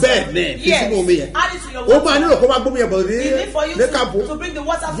your water. Bẹ́ẹ̀ ni, fi Yes, sínú omi yẹn. add it to your Ó máa water. nílò kó máa gbómi yẹn bọ̀ ní You need for you ní káàbù. to bring the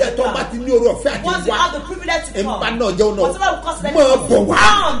water Yẹ tó from bá the ti ground. ní orí ọ̀fẹ́ àti Once you wá. have the privilege to Ẹ come, bá náà jẹun náà. whatever will cost them, Máa bọ̀ wá.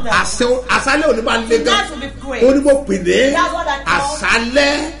 come down. Àṣálẹ̀ òní máa le gan. Tonight will be great. Ó ní mo pè ní That's what I call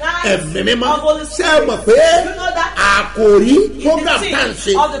àṣálẹ̀ night ẹ̀mí mímọ́. of Holy Ṣé ẹ Spirit. mọ̀ pé You know that? àkòrí the program theme tá à ń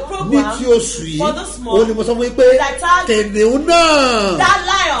ṣe of the program ní ti oṣù yìí for this month ó ní mo sọ fún yín pé is I tag kìnìún náà that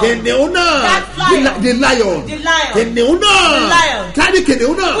lion. kìnìún náà That lion. the lion The lion. kìnìún náà The lion. káàdì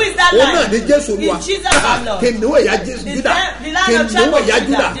kìnìún náà Who is that ó lion? náà ní Jésù Olúwa Is Jesus our Lord. kìnìún ẹ̀yà Jésù The Júdà lion- the lion of kìnìún tribe of ẹ̀yà Júdà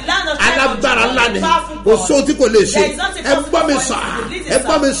Judah. The lion of tribe of alágbára Judah. ńlá ni Powerful kò God. sóhun tí kò lè ṣe There is nothing ẹ gbọ́ mi possible sà for you. ẹ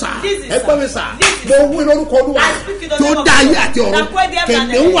gbọ́ mi sà This is ẹ gbọ́ mi sà This is mo wí lórúkọ Olúwa I speak in the tó name of dá ayé God. àti ọ̀run That created heaven and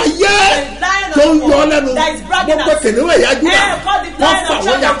kìnìún earth. wáyé The lion of tó ń the yọ world lẹ́nu that is bragging gbogbo us. kìnìún ẹ̀yà Júdà Eh, call the kó lion fà of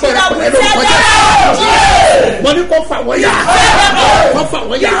wọ́n ya tribe of Judah. pẹ́rẹ́pẹ́rẹ́ We lórúkọ say Jésù mo ní kó fà wọ́n ya kó fà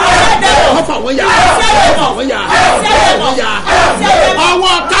wọ́n ya kó fà wọ́n ya kó fà wọ́n ya kó fà wọ́n ya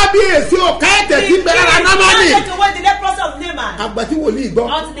ọwọ́ kábíyèsí ò kẹ́ẹ̀tẹ̀ tí bẹ̀rẹ̀ la námánì Take away the leprosy of Naaman. àgbà tí wòlíì gbọ́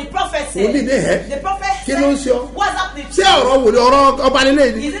Until the prophet said. wòlíì ní ẹ̀ The prophet kí ló ń ṣe ọ́ what's happening? ṣé ọ̀rọ̀ wòlíì ọ̀rọ̀ ọba nílé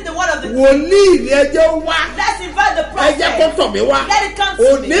ni Is it the word of the wòlíì ni ẹjẹ́ wá Let's invite the ẹjẹ́ kó prophet. tọ̀ mí wá Let it come to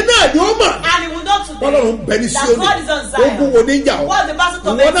òní me. náà ni ó mọ̀ And he will know today Ọlọ́run bẹ ní that Síónì God is on Zion. ogun wo ní jà ọ́ What's the battle to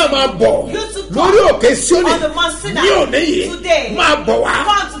ìwọ náà máa bọ̀ You to come lórí òkè Síónì on the Mount Sinai ní òní yìí today. máa bọ̀ wá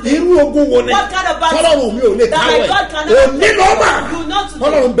Come today. irú ogun wo ni What kind of battle tọ́lọ́run mi ò lè that my káwọ́ God ẹ̀ cannot òní ló mà You know today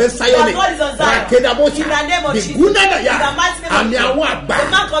tọ́lọ́run bẹ Sáyọ́nì that God is on Zion. ràkèdàbọ̀sà In the name of Jesus. ìgúnnàdàyà In the mighty name of àmì Jesus. àwọn àgbà The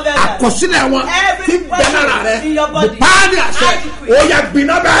mark of elders. àkọsílẹ̀ wọn Every tí bẹ lára rẹ in your body. bùpáàdì àṣẹ I decree. ó yá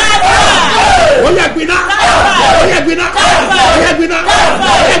gbiná bẹ́ẹ̀ ó yá gbiná ó yá gbiná ó yá gbiná ó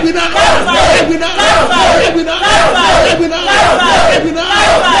yá gbiná ó yá gbiná ó yá gbiná ó yá gbiná ó yá gbiná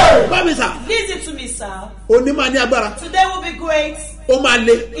bámi sà Listen to me, sir. òní máa ní agbára Today will be great. ó máa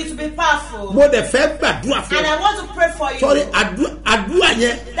le It will be powerful. mo dẹ̀ fẹ́ gbàdúrà fún And ọ I want to pray for you. sọrí àdúrà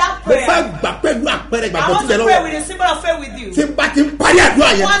yẹn That mo prayer. fẹ́ gbà pẹ̀lú àpẹẹrẹ I ìgbàgbọ́ want tí to bẹ pray lọ́wọ́ with a symbol of faith with you. tí n bá ti ń parí àdúrà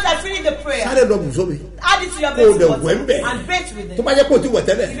yẹn Once I finish the prayer, sáré lọ bùsọ mi add it to your Kó o dẹ̀ bathing wẹ̀ ń bẹ̀. water and bathe with tó it. bá jẹ́ kó o ti wẹ̀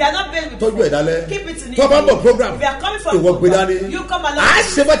tẹ́lẹ̀ If you are not bathed with tọ́jú ẹ̀ dálẹ́ keep it in tó bá ń bọ̀ program If you are coming from ìwọ gbé dání you come along. à á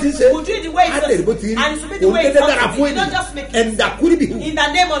ṣe bá ti ń ṣe We'll do it the way á it's lè rí bó ti rí and it's the òun way it's dédé dára supposed to fún be. You don't just make ènìyàn it. ẹ̀ǹdà kúrì bì In the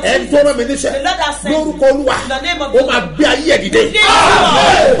name of ẹ̀ ń Jesus. tó rán mi níṣẹ́ The Lord has sent lórúkọ Olúwa In the name of ó máa gbé ayé ẹ̀ dìde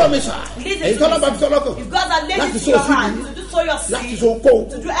Yes. bọ́ mi sà Listen èyí to tọ́lá me, bá fi sọ́lọ́ kàn If God has laid láti it to sọ your sí heart mi to do so your láti seed, sọ kó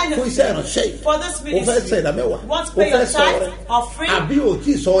to do fún anything iṣẹ́ ìránṣẹ́ yìí for this o fẹ́ ministry, sẹ́ ìdá mẹ́wàá you want to o pay fẹ́ your sọ tithe rẹ offering, àbí o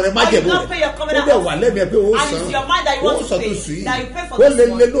tí ì sọ rẹ má or you jẹ̀mú not pay your rẹ ó covenant dẹ̀ wà offering, lẹ́mìí ẹ pé o and san it's your mind that you want o to sọ tó pay, sùn that yìí you pay for ó this lé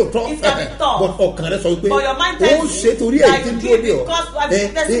one. lé lóòótọ́ It can be tough. but ọkàn rẹ sọ pé But your mind ó tells ṣe you torí that èyí tí ń you dúró give dé ọ because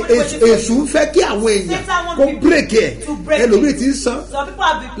there's somebody waiting for èṣù you. ń fẹ́ kí àwọn èèyàn Satan wants kó people bírèkì ẹ̀ to break ẹlòmíì it. ti ń san Some people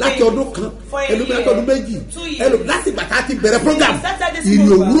have been láti paying ọdún kan for a ẹlòmíì láti year, ọdún méjì 2 years. láti bàtà ti bẹ̀rẹ̀ program started this ìrì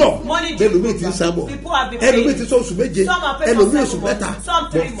program, òwúrọ̀ morning ẹlòmíì ti ń program. san bọ̀ People have been ẹlòmíì paying. ti sọ oṣù méje Some are pay for ẹlòmíì 7 oṣù mẹ́ta months, some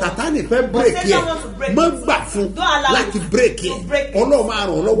 3 months. Sátánì fẹ́ But bírèkì Satan wants to break ẹ̀ má it. gbà fún Don't allow láti it bírèkì to ẹ̀ break it. ọlọ́run máa ràn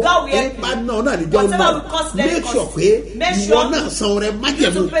ọ́ lọ́wọ́ God will help nípa you. náà náà níjọ́ Whatever náà will cost them, make cost sure you. pé Make ìwọ sure náà san rẹ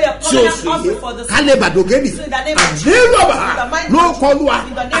májẹ̀mú you to pay your tí o covenant sì yé offering for the kálẹ̀ bàdógẹ́nì So in the name of àdéhùnbà in the mighty ló name of kọlu wa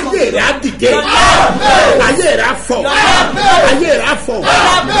in the name of ayé rẹ̀ á Jesus. dìde Your name. ayé rẹ̀ á fọ̀ ayé rẹ̀ á fọ̀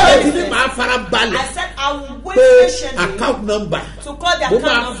name. ètí ni màá fara balẹ̀ I said I will wait pé patiently account number to call the mo account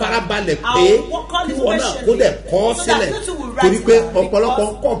máa number. fara balẹ̀ I pé will call kí it wọn náà kó patiently. dẹ̀ kọ́ So that sílẹ̀ you too will write torí pé down. ọ̀pọ̀lọpọ̀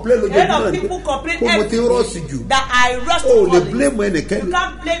ń kọ́ńplé A lot lójoojúmọ́ of ni people complain pé mo ti every rọ́ọ̀sì jù day that I rush o to lè call it. blame ẹnikẹ́ni You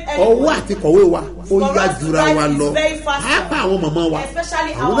can't blame ọwọ́ anyone. àti kọ̀wé wa ó For yá us to jura write wa is lọ very faster. pàápàá àwọn màmá wa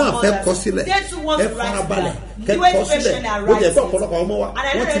Especially àwọn our náà fẹ́ mothers. kọ́ sílẹ̀ They too want ẹ to write farabalẹ̀ down. kẹ́ You wait kọ́ sílẹ̀ patiently and ó jẹ́ write fún it. ọ̀pọ̀lọpọ̀ àwọn ọmọ wa And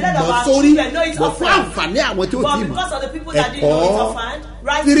I know wọ́n ti a lot of mọ̀ our sórí children know it bọ̀ fún offhand. àǹfààní àwọn tí ó But ti mọ̀ because of the people that didn't know it ẹ̀kọ́ offhand,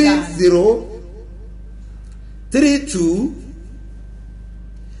 write it down. 3032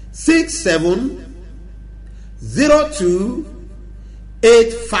 67 02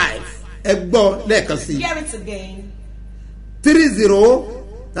 85 ẹ gbọ́ lẹ́ẹ̀kan sí Hear it again. 30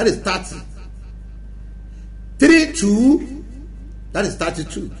 that is 30 32 that is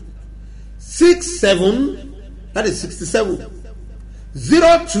 32 67 that is 67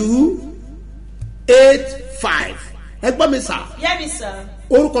 02 85 ẹ gbọ́ mi sà Hear me, sir.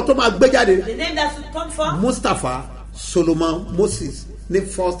 orúkọ tó máa gbé jáde The name that should come from. Mustapha Solomon Moses ní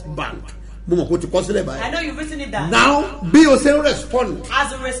First Bank mo mọ̀ kó ti kọ́ sílẹ̀ I báyìí know you've written it down. now bí o ṣe ń respond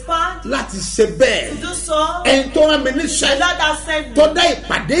As a response láti ṣe to bẹ́ẹ̀ do so, ẹni tó rán mi the níṣẹ́ Lord has sent me. tó dá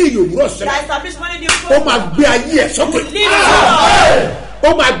ìpàdé ìyòwúrọ̀ That sílẹ̀ established money in the ó máa gbé ayé ẹ̀ sókè Leave it alone. ó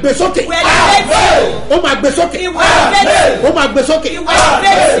máa gbé sókè We elevate you. ó máa gbé sókè He will elevate you. ó máa gbé sókè He will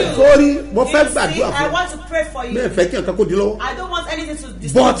elevate you. sórí mo fẹ́ You see, gbàdúrà I fún want to pray for mi ò you. fẹ́ kí nǹkan kó di lọ́wọ́ I don't want anything to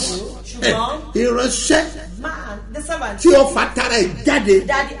but disturb you. Ṣùgbọ́n, ìránṣẹ́ man, the servant, tí ó fa tara ẹ̀ jáde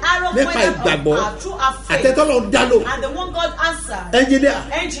that the arrow nípa went ìgbàgbọ́ out through our faith, àtẹ̀tọ́lọ́ ń dá lò and the one God answered, ẹnjìníà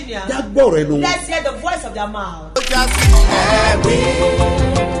engineer, jágbọ́ rẹ̀ nù. let's hear the voice of their mouth.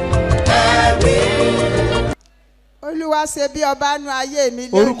 Olúwa ṣe bí ọba nu ayé mi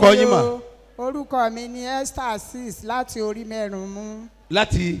Orúkọ yín mà? Orúkọ mi ni Esther Sis láti orí mẹ́rin mú.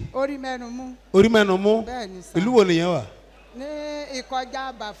 láti Orí mẹ́rin mú. orí mẹ́nu mú Bẹ́ẹ̀ni sá. ìlú wo nìyẹn wà Ní ìkọjá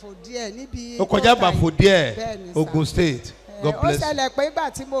àbàfò díẹ̀ níbi. ó kọjá kóòtà bàfò yìí. díẹ̀ Bẹ́ẹ̀ni sá. Ogun State God Ó bless you. ṣẹlẹ̀ pé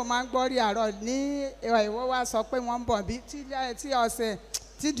ìgbà tí mo máa ń gbọ́ rí àárọ̀ ní ìwọ wa sọ pé wọ́n ń bọ̀ bí tí ọ̀sẹ̀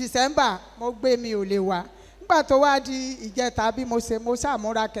tí December mo gbé mi ò lè wá. Nígbà tó wá di ìjẹta bí mo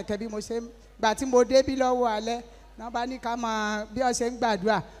ṣàmúra kẹ̀kẹ́ bí mo ṣe gbà tí mo débí lọ́wọ́ alẹ́ náà bá ní ká máa bí ọ ṣe ń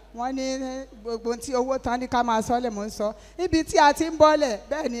gbàdúrà wọ́n ní gbogbo tí owó tán ní ká máa sọ́lẹ̀ mò ń sọ ibi tí a ti ń bọ́lẹ̀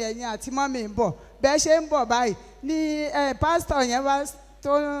bẹ́ẹ̀ ni ẹ̀yin àti mọ́mì ń bọ̀ bẹ́ẹ̀ ṣe ń bọ̀ báyìí ni pásítọ̀ yẹn wá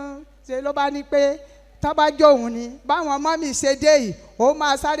tó ṣe ló bá ní pé tọ́bájọ́ òun ni báwọn mọ́mì ṣe dé yìí òun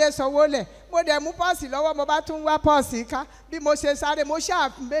máa sáré sanwó lẹ̀ mo dẹ̀ mú pọ́ọ̀sì lọ́wọ́ mo bá tún wá pọ́ọ̀sì ká bí mo ṣe sáré mo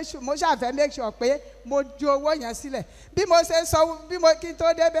ṣàfẹ́ make sure pé mo ju owó yẹn sílẹ̀ bí mo ṣe sọ bí mo kí n tó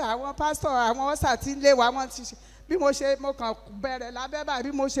débẹ̀ àwọn pásítọ̀ àwọn ọ̀sà tí ń lé wa wọ́n ti ṣe bí mo ṣe mo kàn bẹ̀rẹ̀ lábẹ́ báyìí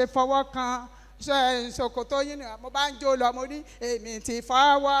bí mo ṣe fọwọ́ kan ṣòkòtò yín ni mo bá ń jó lọ mo ní èmi ti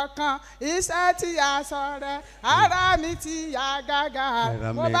fọwọ́ kan iṣẹ́ tí a sọ rẹ ara mi ti yá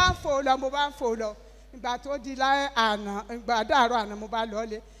gágá mo bá ń fò lọ ìgbà tó di àná ìgbà dàrú àná mo bá lọ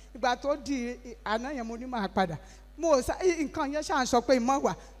lé ìgbà tó di àná yẹn mo ní máa padà mo sá nǹkan yẹn ṣáà ń sọ pé ìmọ̀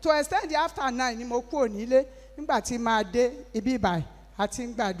wà to extend after 9 ni mo kúrò nílé nígbà tí máa dé ibi ìbàyìí àti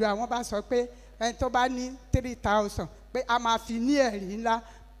ń gbàdúrà wọ́n bá sọ pé ẹni tó bá ní 3,000 pé a máa fi ní ẹ̀rí ńlá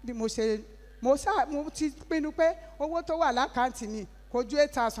bí mo ti pinnu pé owó tó wà lákàntì mi kò ju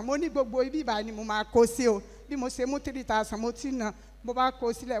 8,000 mo ní gbogbo ibi ìbàyìí ni mo máa kó sí o bí mo ṣe mú 3,000 mo ti nà mo bá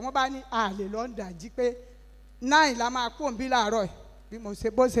kó sílẹ̀ wọ́n bá ní àlè lọ́ndàjí pé 9 la máa kó òǹbí làárọ̀ bí mo ṣe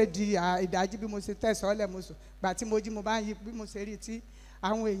bó ṣe di ìdájí bí mo ṣe tẹ̀sán lẹ̀ mo sùn gbà tí mo jí mo bá ń yí bí mo ṣe rí tí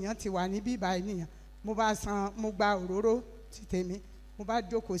àwọn èèyàn ti wà níbí ìbàyìí nìyẹn mo gba òróró ti tèmi mo bá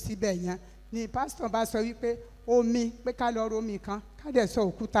jókòó síbẹ̀ yẹn ni pásítọ̀ bá sọ wípé omi pé ká lọ romi kan ká dẹ̀ sọ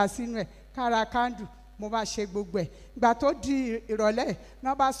òkúta sínú ẹ̀ ká ra kándù mo bá ṣe gbogbo ẹ̀ ìgbà tó di ìrọ̀lẹ́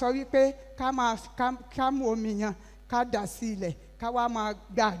náà bá sọ wípé ká mú omi yẹn ká dà sí ilẹ̀ ká wá máa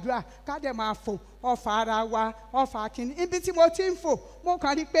gbàdúrà ká dẹ̀ máa fò ọfà ara wa ọfà kìíní ibi tí mo ti ń fò mo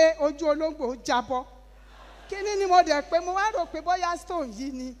kàn rí pé ojú olóńgbò jábọ́ kíní ni mo dẹ̀ pé mo wá rò pé bóyá stone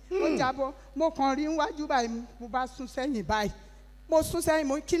yìí ni ó jábọ́ mo kàn rí níwájú báyìí mo bá sún sẹ́yìn báyìí mo sún sẹ́yìn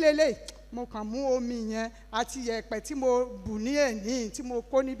mo kí lélẹ̀ mo kàn mú omi yẹn àti yẹ̀pẹ̀ tí mo bù ní ẹ̀ní tí mo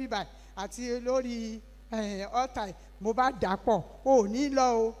kó níbí báyìí àti lórí ọ̀tà mo bá dà pọ̀ ò ní lọ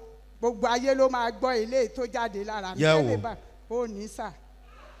o gbogbo ayé ló máa gbọ́ ilé tó jáde lára mi Yàwó. ò ní sà.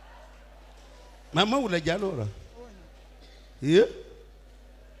 màmá wulẹ̀ jà lóra yé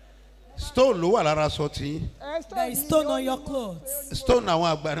stone ló wà lára aṣọ tí. There is stone on your clothes. Stone àwọn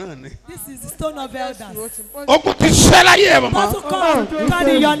àgbà náà ni. This is the stone of elders. Okùn ti ṣẹ́ láyé ẹ̀ mọ́. Battle come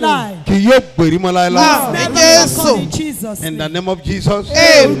carry your life. Kì yóò gbèrí mọ́ láéláé. Never will come in Jesus' In name. the name of Jesus.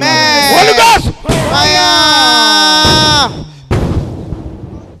 Amen. Holy Ghost. Fire.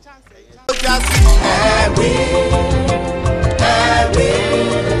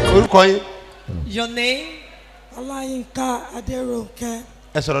 Orúkọ yín. Your name? Ọláyínká Adérónkẹ́.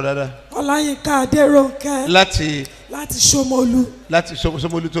 Ẹ sọ̀rọ̀ dáadáa. Ọláyínká Adérónkẹ́. Láti Ṣómólú. láti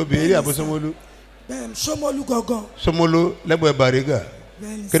Ṣómólú tó béèrè àbọ̀ Ṣómólú. Bẹ́ẹ̀ni Ṣómólú gangan. Ṣómólú lẹ́gbẹ̀ẹ́ Bàrígà.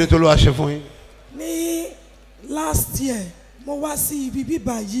 Bẹ́ẹ̀ni. Kéde tó ló wá ṣe fún yín. Ní last year mo wá sí ibi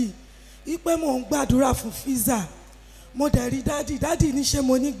bíbá yìí wípé mò ń gbàdúrà fún físà. Mo dẹ̀ rí dádì ní ṣé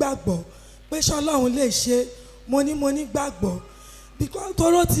mo nígbàgbọ́ pé ṣọlọ́run lè ṣe mo nígbàgbọ́. Because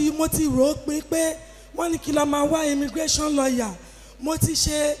tóró tí mo ti rò ó pé wọ́n ní kí lọ máa wá immigration lawyer mo ti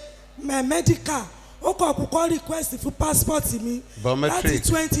ṣe medical ó kọ̀ kúkọ́ request fún passport mi láti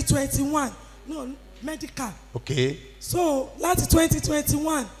 2021 no medical. Okay. So láti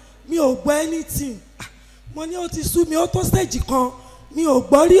 2021 mi ò gbọ́ anything mo ní ó ti sú mi ó tó stage kan mi ò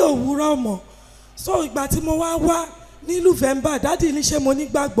gbọ́ rí òwúrọ̀ mọ́ so ìgbà tí mo wá ní November dádì ní ṣe mo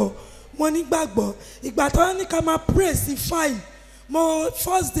nígbàgbọ́ ìgbà tó ní ká máa pray sí file mo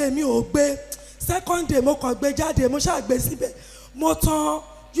first day mi ò gbé second day mo kàn gbé jáde mo ṣàgbé síbẹ̀ mo tan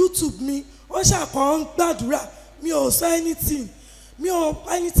YouTube mi ó ṣàkàn ń gbàdúrà mi ò sọ anything mi ò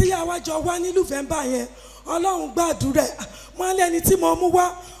ẹni tí àwájọ wá ní November yẹn Ọlọ́run gbàdúrà mo á lé ẹni tí mo mú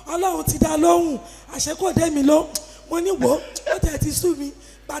wá Ọlọ́run ti dá lóhùn àṣekọ̀dé mi ló mo ní wò ó tẹ̀ ti sú mi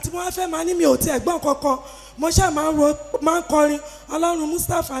gbàtí mo wá fẹ́ máa ní mi ò tiẹ̀ gbọ́n kankan mo ṣáà máa ń kọrin Ọlọ́run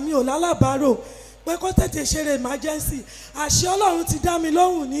Mustapha mi ò lálábàárò pé kó tètè ṣeré emergency àṣẹ Ọlọ́run ti dá mi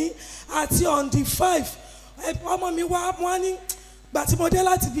lóhùn ní àti on the 5 ọmọ mi wá mo á ní gbà tí mo dé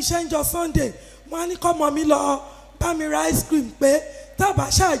láti fi ṣẹ́ńjọ Sunday mo á ní kọ́mọ mi lọ bá mi ra ice cream pé tábà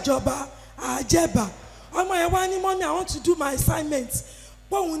ṣàjọba àjẹbà ọmọ yẹn wá ní mọ́mí I want to do my assignment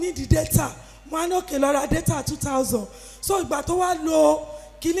pòun ní di data mo á ní òkè lọ ra data 2000 so ìgbà tó wá lo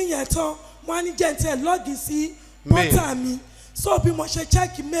kíní yẹn tán mo á ní jẹ́ntẹ́ lọ́ọ̀gì sí pọ́tà mi so bí mo ṣe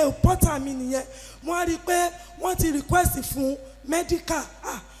check mail pọ́tà mi nìyẹn mo á rí i pé wọ́n ti request fún medical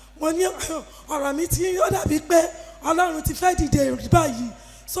mo ní ọ̀rọ̀ mi tí ó dàbí pé Ọlọ́run ti fẹ́ dìde rí báyìí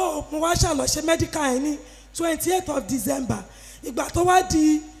so mo wá ṣàlọ́ ṣe medical yẹn ní 28th of December ìgbà tó wá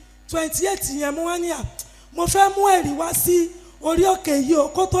di 28th yẹn mo wá ní mo fẹ́ mú ẹ̀rí wá sí orí òkè yìí o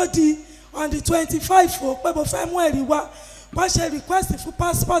kó tó di on the 25th o pé mo fẹ́ mú ẹ̀rí wá wọ́n ṣe request fún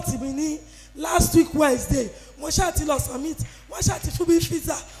passport mi ní last week Wednesday mo ṣáà ti lọ submit wọ́n ṣáà ti fún mi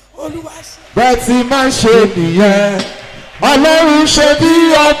visa Olúwa ṣe. bẹ́ẹ̀ tí máa ń ṣe nìyẹn Ọlọ́run ṣe bí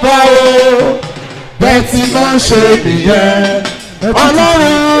ọba o bẹ́ẹ̀ tí máa ń ṣe nìyẹn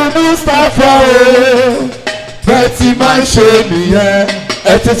Ọlọ́run Mustapha o bẹ́ẹ̀ tí máa ń ṣe nìyẹn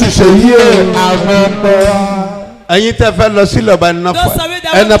ẹ ti ṣe yí o àwọn ọmọ wa. ẹ̀yin tẹ́ fẹ́ lọ sílẹ̀ ọba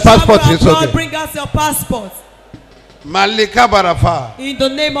ẹ̀nà passport ní sọ́kè. Bring us your passport. Malika Barafa. In the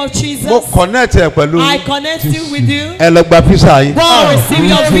name of Jesus. Mo connect ẹ pẹ̀lú. I connect you with you. Ẹ lọ gba visa yín. God receive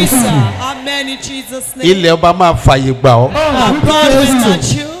your visa. Amen in Jesus' name. Ilẹ̀ ọba máa fàyè gbà ọ́. God will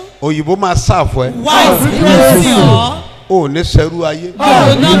touch you. Òyìnbó máa sáàfù ẹ. White bless you. O ò ní sẹ́rú ayé. You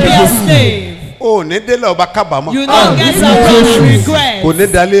will not be a slave. O ò ní délẹ̀ ọba kábàámọ̀. You will not get some regret. Kò ní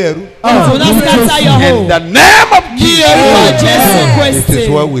dalé ẹrú. You will not scatter your home. In the name of Jesus. It is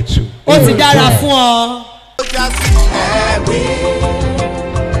well with you. Ó ti dára fún ọ.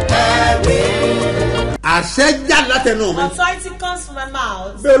 Àṣẹ já látẹnu mi. Authority comes from my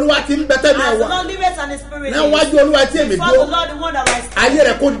mouth. Bí Olúwa ti ń bẹ́tẹ̀ mi As the wá. Lord liveth and His Spirit Náà wájú Olúwa tí èmi before the dúró. Lord the one that I stand. Ayé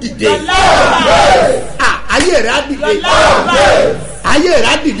rẹ̀ kò dìde. Your life will rise. Ayé rẹ̀ á dìde. Your life will rise. Ayé rẹ̀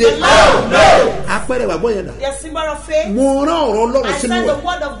á dìde. Your life will rise. Apẹ̀rẹ̀ ìgbàgbọ́ yẹn dà. Your symbol of faith. Mo rán ọ̀rọ̀ Ọlọ́run I sínú send the ẹ̀.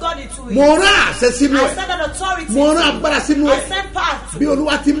 word of God into it. Mo rán àṣẹ sínú I ẹ̀. send an authority. Mo rán agbára sínú I ẹ̀. send power. Bí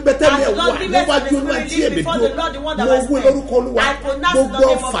Olúwa ti ń bẹ́tẹ̀ mi As the wá Lord liveth and níwájú His Olúwa Spirit tí live èmi before dúró. the Lord the one that Mo I wí stand. lórúkọ Olúwa. I pronounce the Gbogbo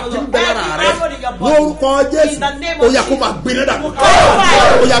name of ọ̀fà the tí ń Lord. bẹ lára Every rẹ̀. arrow in your body. Lórúkọ Jésù. In the name Ó of yá kó máa Jesus. gbiná dànù.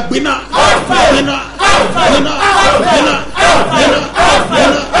 Fire. Ó yá gbiná. Fire. Gbiná. Fire. Gbiná. Gbiná.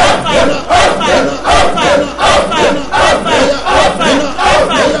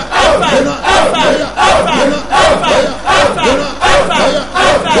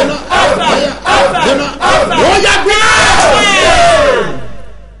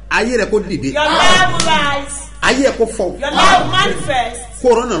 Ayé rẹ̀ kó dìde. Your life will rise. Ayé rẹ̀ kó fọ́. Your life will manifest. kó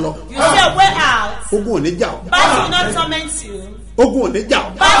rọ́nà lọ. You see a way out. Ogun ò ní jà ọ́. Battle will not torment you. Ogun ò ní jà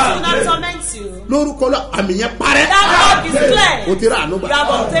ọ́. Battle will not torment you. Lórúkọ lọ àmì yẹn parẹ́. That God is clear. O ti rà àánú gbà. You have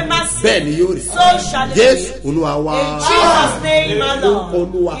obtained mercy. Bẹ́ẹ̀ ni yóò rí. So shall it be. Jésù Olúwa wa. In Jesus' name, my Lord.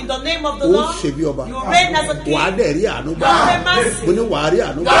 Olúwa. In the name of the Ó Lord. ṣe bí ọba. You reign as a king. Wàá dẹ̀ rí àánú gbà. You obtain mercy. Mo ní wàá rí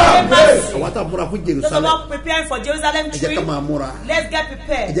àánú gbà. You obtain mercy. Àwa tá a múra fún Those of Jerusalem. us preparing for Jerusalem Ẹ jẹ́ trip. ká máa múra. Let's get Ẹ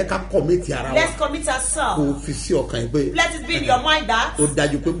prepared. jẹ́ ká kọ̀mítì ara wa. Let's commit ourselves. Kò fi sí ọkàn yìí pé. Let it be in your mind that Ó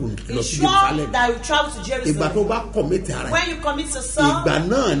dájú pé kò lọ it's sí sure Jerusalem. that you travel to Ìgbà tó Jerusalem. bá kọ̀mítì ara When yìí. you commit yourself, Ìgbà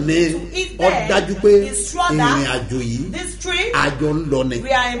náà ni it ó there dájú pé is sure that ìrìn àjò yìí this trip àjọ ń lọ ni.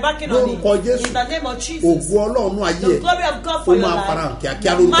 we are embarking on Lórúkọ it. Jésù. In the name of Jesus. Ògo Ọlọ́run ayé The ẹ̀. glory of God Ó for your máa fara hàn life.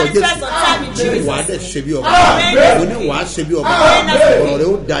 kíákíá will lórúkọ manifest on time in Jésù. Jesus. Wàá dẹ̀ ṣe bí ọba. Amen. Mo ní wàá ṣe bí ọba. Amen. Ọ̀rọ̀ rẹ̀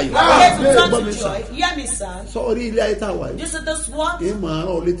ó dayọ̀. Let's return Gbọ́ to mi sà. joy. Hear me, sir. Sọ́ọ́rí ilé ayé tá a wà yìí. This is this one. Ẹ máa rán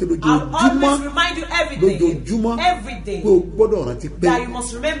ọ létí I'll lójoojúmọ́. always remind you every day. Lójoojúmọ́. Every day. Pé o gbọ́dọ̀ rántí pé That you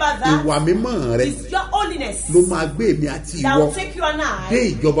must remember that ìwà mímọ́ rẹ it's your holiness ló máa gbé èmi àti that ìwọ will take you and dé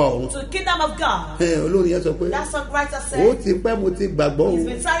I ìjọba ọ̀run. to the kingdom of God. Olórin yẹn sọ pé That songwriter ó said, ti pẹ́ mo ti gbàgbọ́ o it's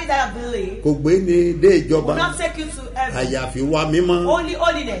been sorry that I believe kò gbé ni dé ìjọba will not take you to heaven. àyàfi wà mímọ́ Only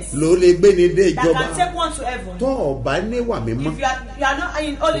holiness ló lè gbé ni dé that ìjọba can take one to heaven. tó ọba níwà mímọ́ If you are not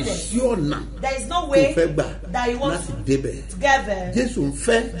in kò holiness, sí ọ̀nà there is no tó way fẹ́ gbà that you want láti to débẹ̀. get there. Jésù ń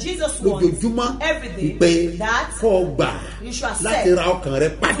fẹ́ Jesus lójoojúmọ́ wants every day pé that kó o gbà you should accept láti ra ọkàn rẹ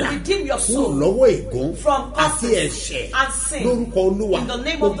padà to redeem your kúrò soul lọ́wọ́ ègún from àti curses ẹ̀ṣẹ̀ and sin. lórúkọ Olúwa In the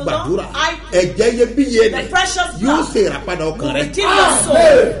name kó of the gbàdúrà Lord, I ẹ̀jẹ̀ iyebíye the nì precious yóò blood ṣe ìràpadà ọkàn will rẹ. redeem your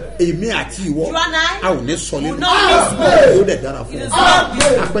soul. Èmi àti ìwọ You and I a ò ní sọ will nínú not miss yóò dẹ̀ dára fún It is ọ. well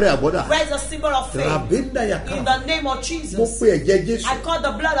with you. Àpẹẹrẹ àbọ̀dà Where is the symbol of faith? ràbíndàyàká In the name of mo Jesus. pe ẹ̀jẹ̀ Jésù I call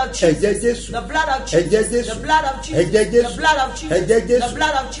the blood of ẹ̀jẹ̀ Jesus. Jésù The blood of Jesus. ẹ̀jẹ̀ Jésù The blood of Jesus. ẹ̀jẹ̀ Jésù The blood of Jesus. ẹ̀jẹ̀ Jésù The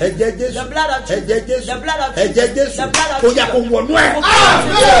blood of Jesus. ẹ̀jẹ̀ Jésù The blood of Jesus. ẹ̀jẹ̀ Jésù The blood of ẹ̀jẹ̀ Jesus. Jésù The blood of kó yá kó Jesus. wọnú ẹ̀.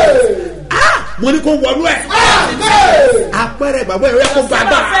 Mo ní kó wọnú ẹ̀. Àpẹẹrẹ ìgbàgbọ́ ẹ̀ ó yẹ kó gba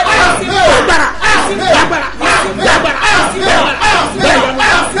agbára agbára agbára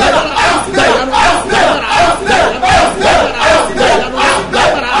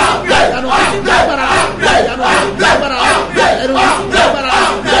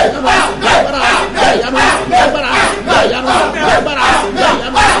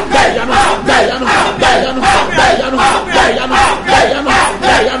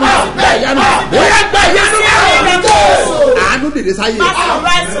àánú dìde sáyé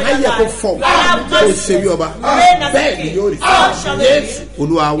ayé kò fọ kò ṣe bí ọba bẹ́ẹ̀ ni yóò rí Jésù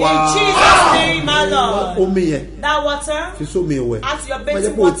Olúwa wa. In Jesus' name, my Lord. Omi yẹn That water, fi sómi ìwẹ̀ add to your wọ́n bathing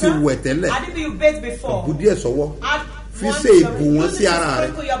jẹ́ pé o ti water. wẹ̀ tẹ́lẹ̀ I didn't you bathe before. bù díẹ̀ sọ́wọ́ Add fi one ṣe to your- ìbù wọn use sí it to ara rẹ̀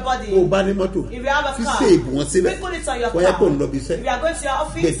sprinkle your body. kó o bá ní mọ́tò If you have a fi car, ṣe ìbù wọn sílẹ̀ sprinkle it on your wọ́n yẹ car. kó o lọ bí iṣẹ́ If you are going to your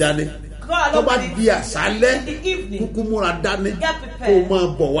office, gbé dání go along tó bá with it. di àṣálẹ́ In the evening, kúkú múra dání get kó o prepared máa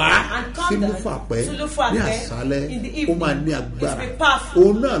bọ̀ wá and come sí down Lúfàpẹ́ to Lúfàpẹ́ ní àṣálẹ́ in the ó evening. máa ní agbára It's be powerful.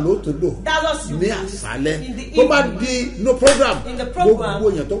 òun náà ló tó lò That's what you ní do àṣálẹ́ in the tó bá evening. di no program In the program, gbogbo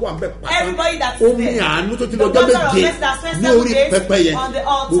èèyàn tó wà ń bẹ̀ everybody pátá that's omi there, àánú tó ti the lọ́jọ́ water of méje mercy that spends ní 7 orí days pẹpẹ yẹn on the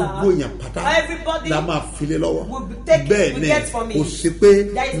altar, gbogbo èèyàn pátá everybody la máa file lọ́wọ́ will be taken- bẹ́ẹ̀ will ni get from it. kò sí pé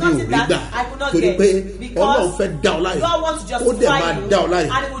There is mi ò nothing rí that gbà I could not torí get, pé because Ọlọ́run fẹ́ dá ọ láyè God wants to ó dẹ̀ justify máa you, dá ọ láyè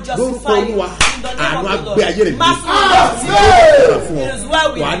and He will lórúkọ justify you Olúwa in the name àánú of the agbé ayé rẹ̀ Lord. Mercy will dé not see dára fún you. ọ It is well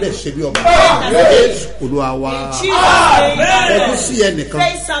with wàá you. dẹ̀ ṣe bí ọba Amen. Jésù Olúwa wa In Jesus' name, ọdún sí ẹnìkan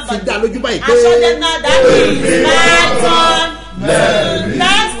face ti somebody dá lójú báyìí and show them now that He is my son.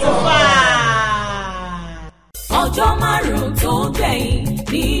 ọjọ́ márùn-ún tó gbẹ̀yìn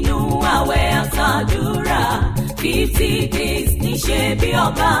nínú àwẹ̀ àtàdúrà 50 days ní ṣe bí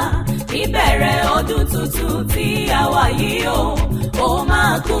ọba níbẹ̀rẹ̀ ọdún tuntun tí a wà yìí ó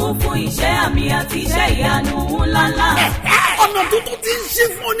máa kún fún iṣẹ́ àmì àti iṣẹ́ ìyanu ńláńlá. ọ̀nà tuntun ti ń ṣí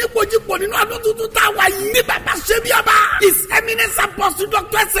fún oníkojúpọ̀ nínú ọdún tuntun tá a wà yìí. ní Babasebioba His Eminence Apostle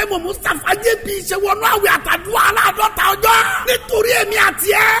Dr. Semo Mustapha JP ṣe wọnú àwẹ̀ àtàdúrà aláàdọ́ta ọjọ́. nítorí èmi àti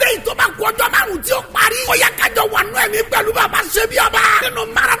ẹ lẹ́yìn tó bá kú ọjọ́ márùn-ún tí ó parí. ó yẹ kájọ wà nú ẹ̀mí pẹ̀lú Babasebioba nínú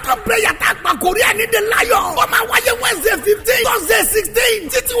marathon prayer tá a gbà kórí ẹ̀ ní the lion. ó máa wáyé Wednesday 15 Thursday 16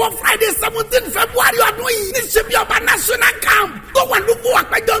 títí wọ Friday 17 February ọdún yìí ní Sebioba National Camp tó wà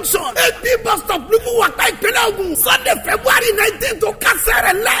Lúfúwàpẹ́ junction AP bus stop Lúfúwàpẹ́ ìpínlẹ̀ Ògùn Sunday February 19 tó kásẹ̀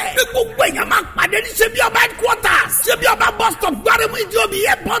rẹ̀ lẹ̀. ní gbogbo èèyàn máa pàdé ní Sebioba headquarters Sebioba bus stop Gbáremú Ìdíòbí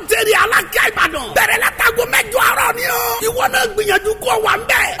airport area Alákíá Ìbàdàn. bẹ̀rẹ̀ látago 8 àárọ̀ ni o. ìwọ náà gbìyànjú kó wà ń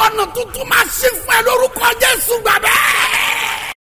bẹ̀. ọ̀nà tuntun máa ṣí fún ẹ lórúkọ Jésù gbàgbẹ́.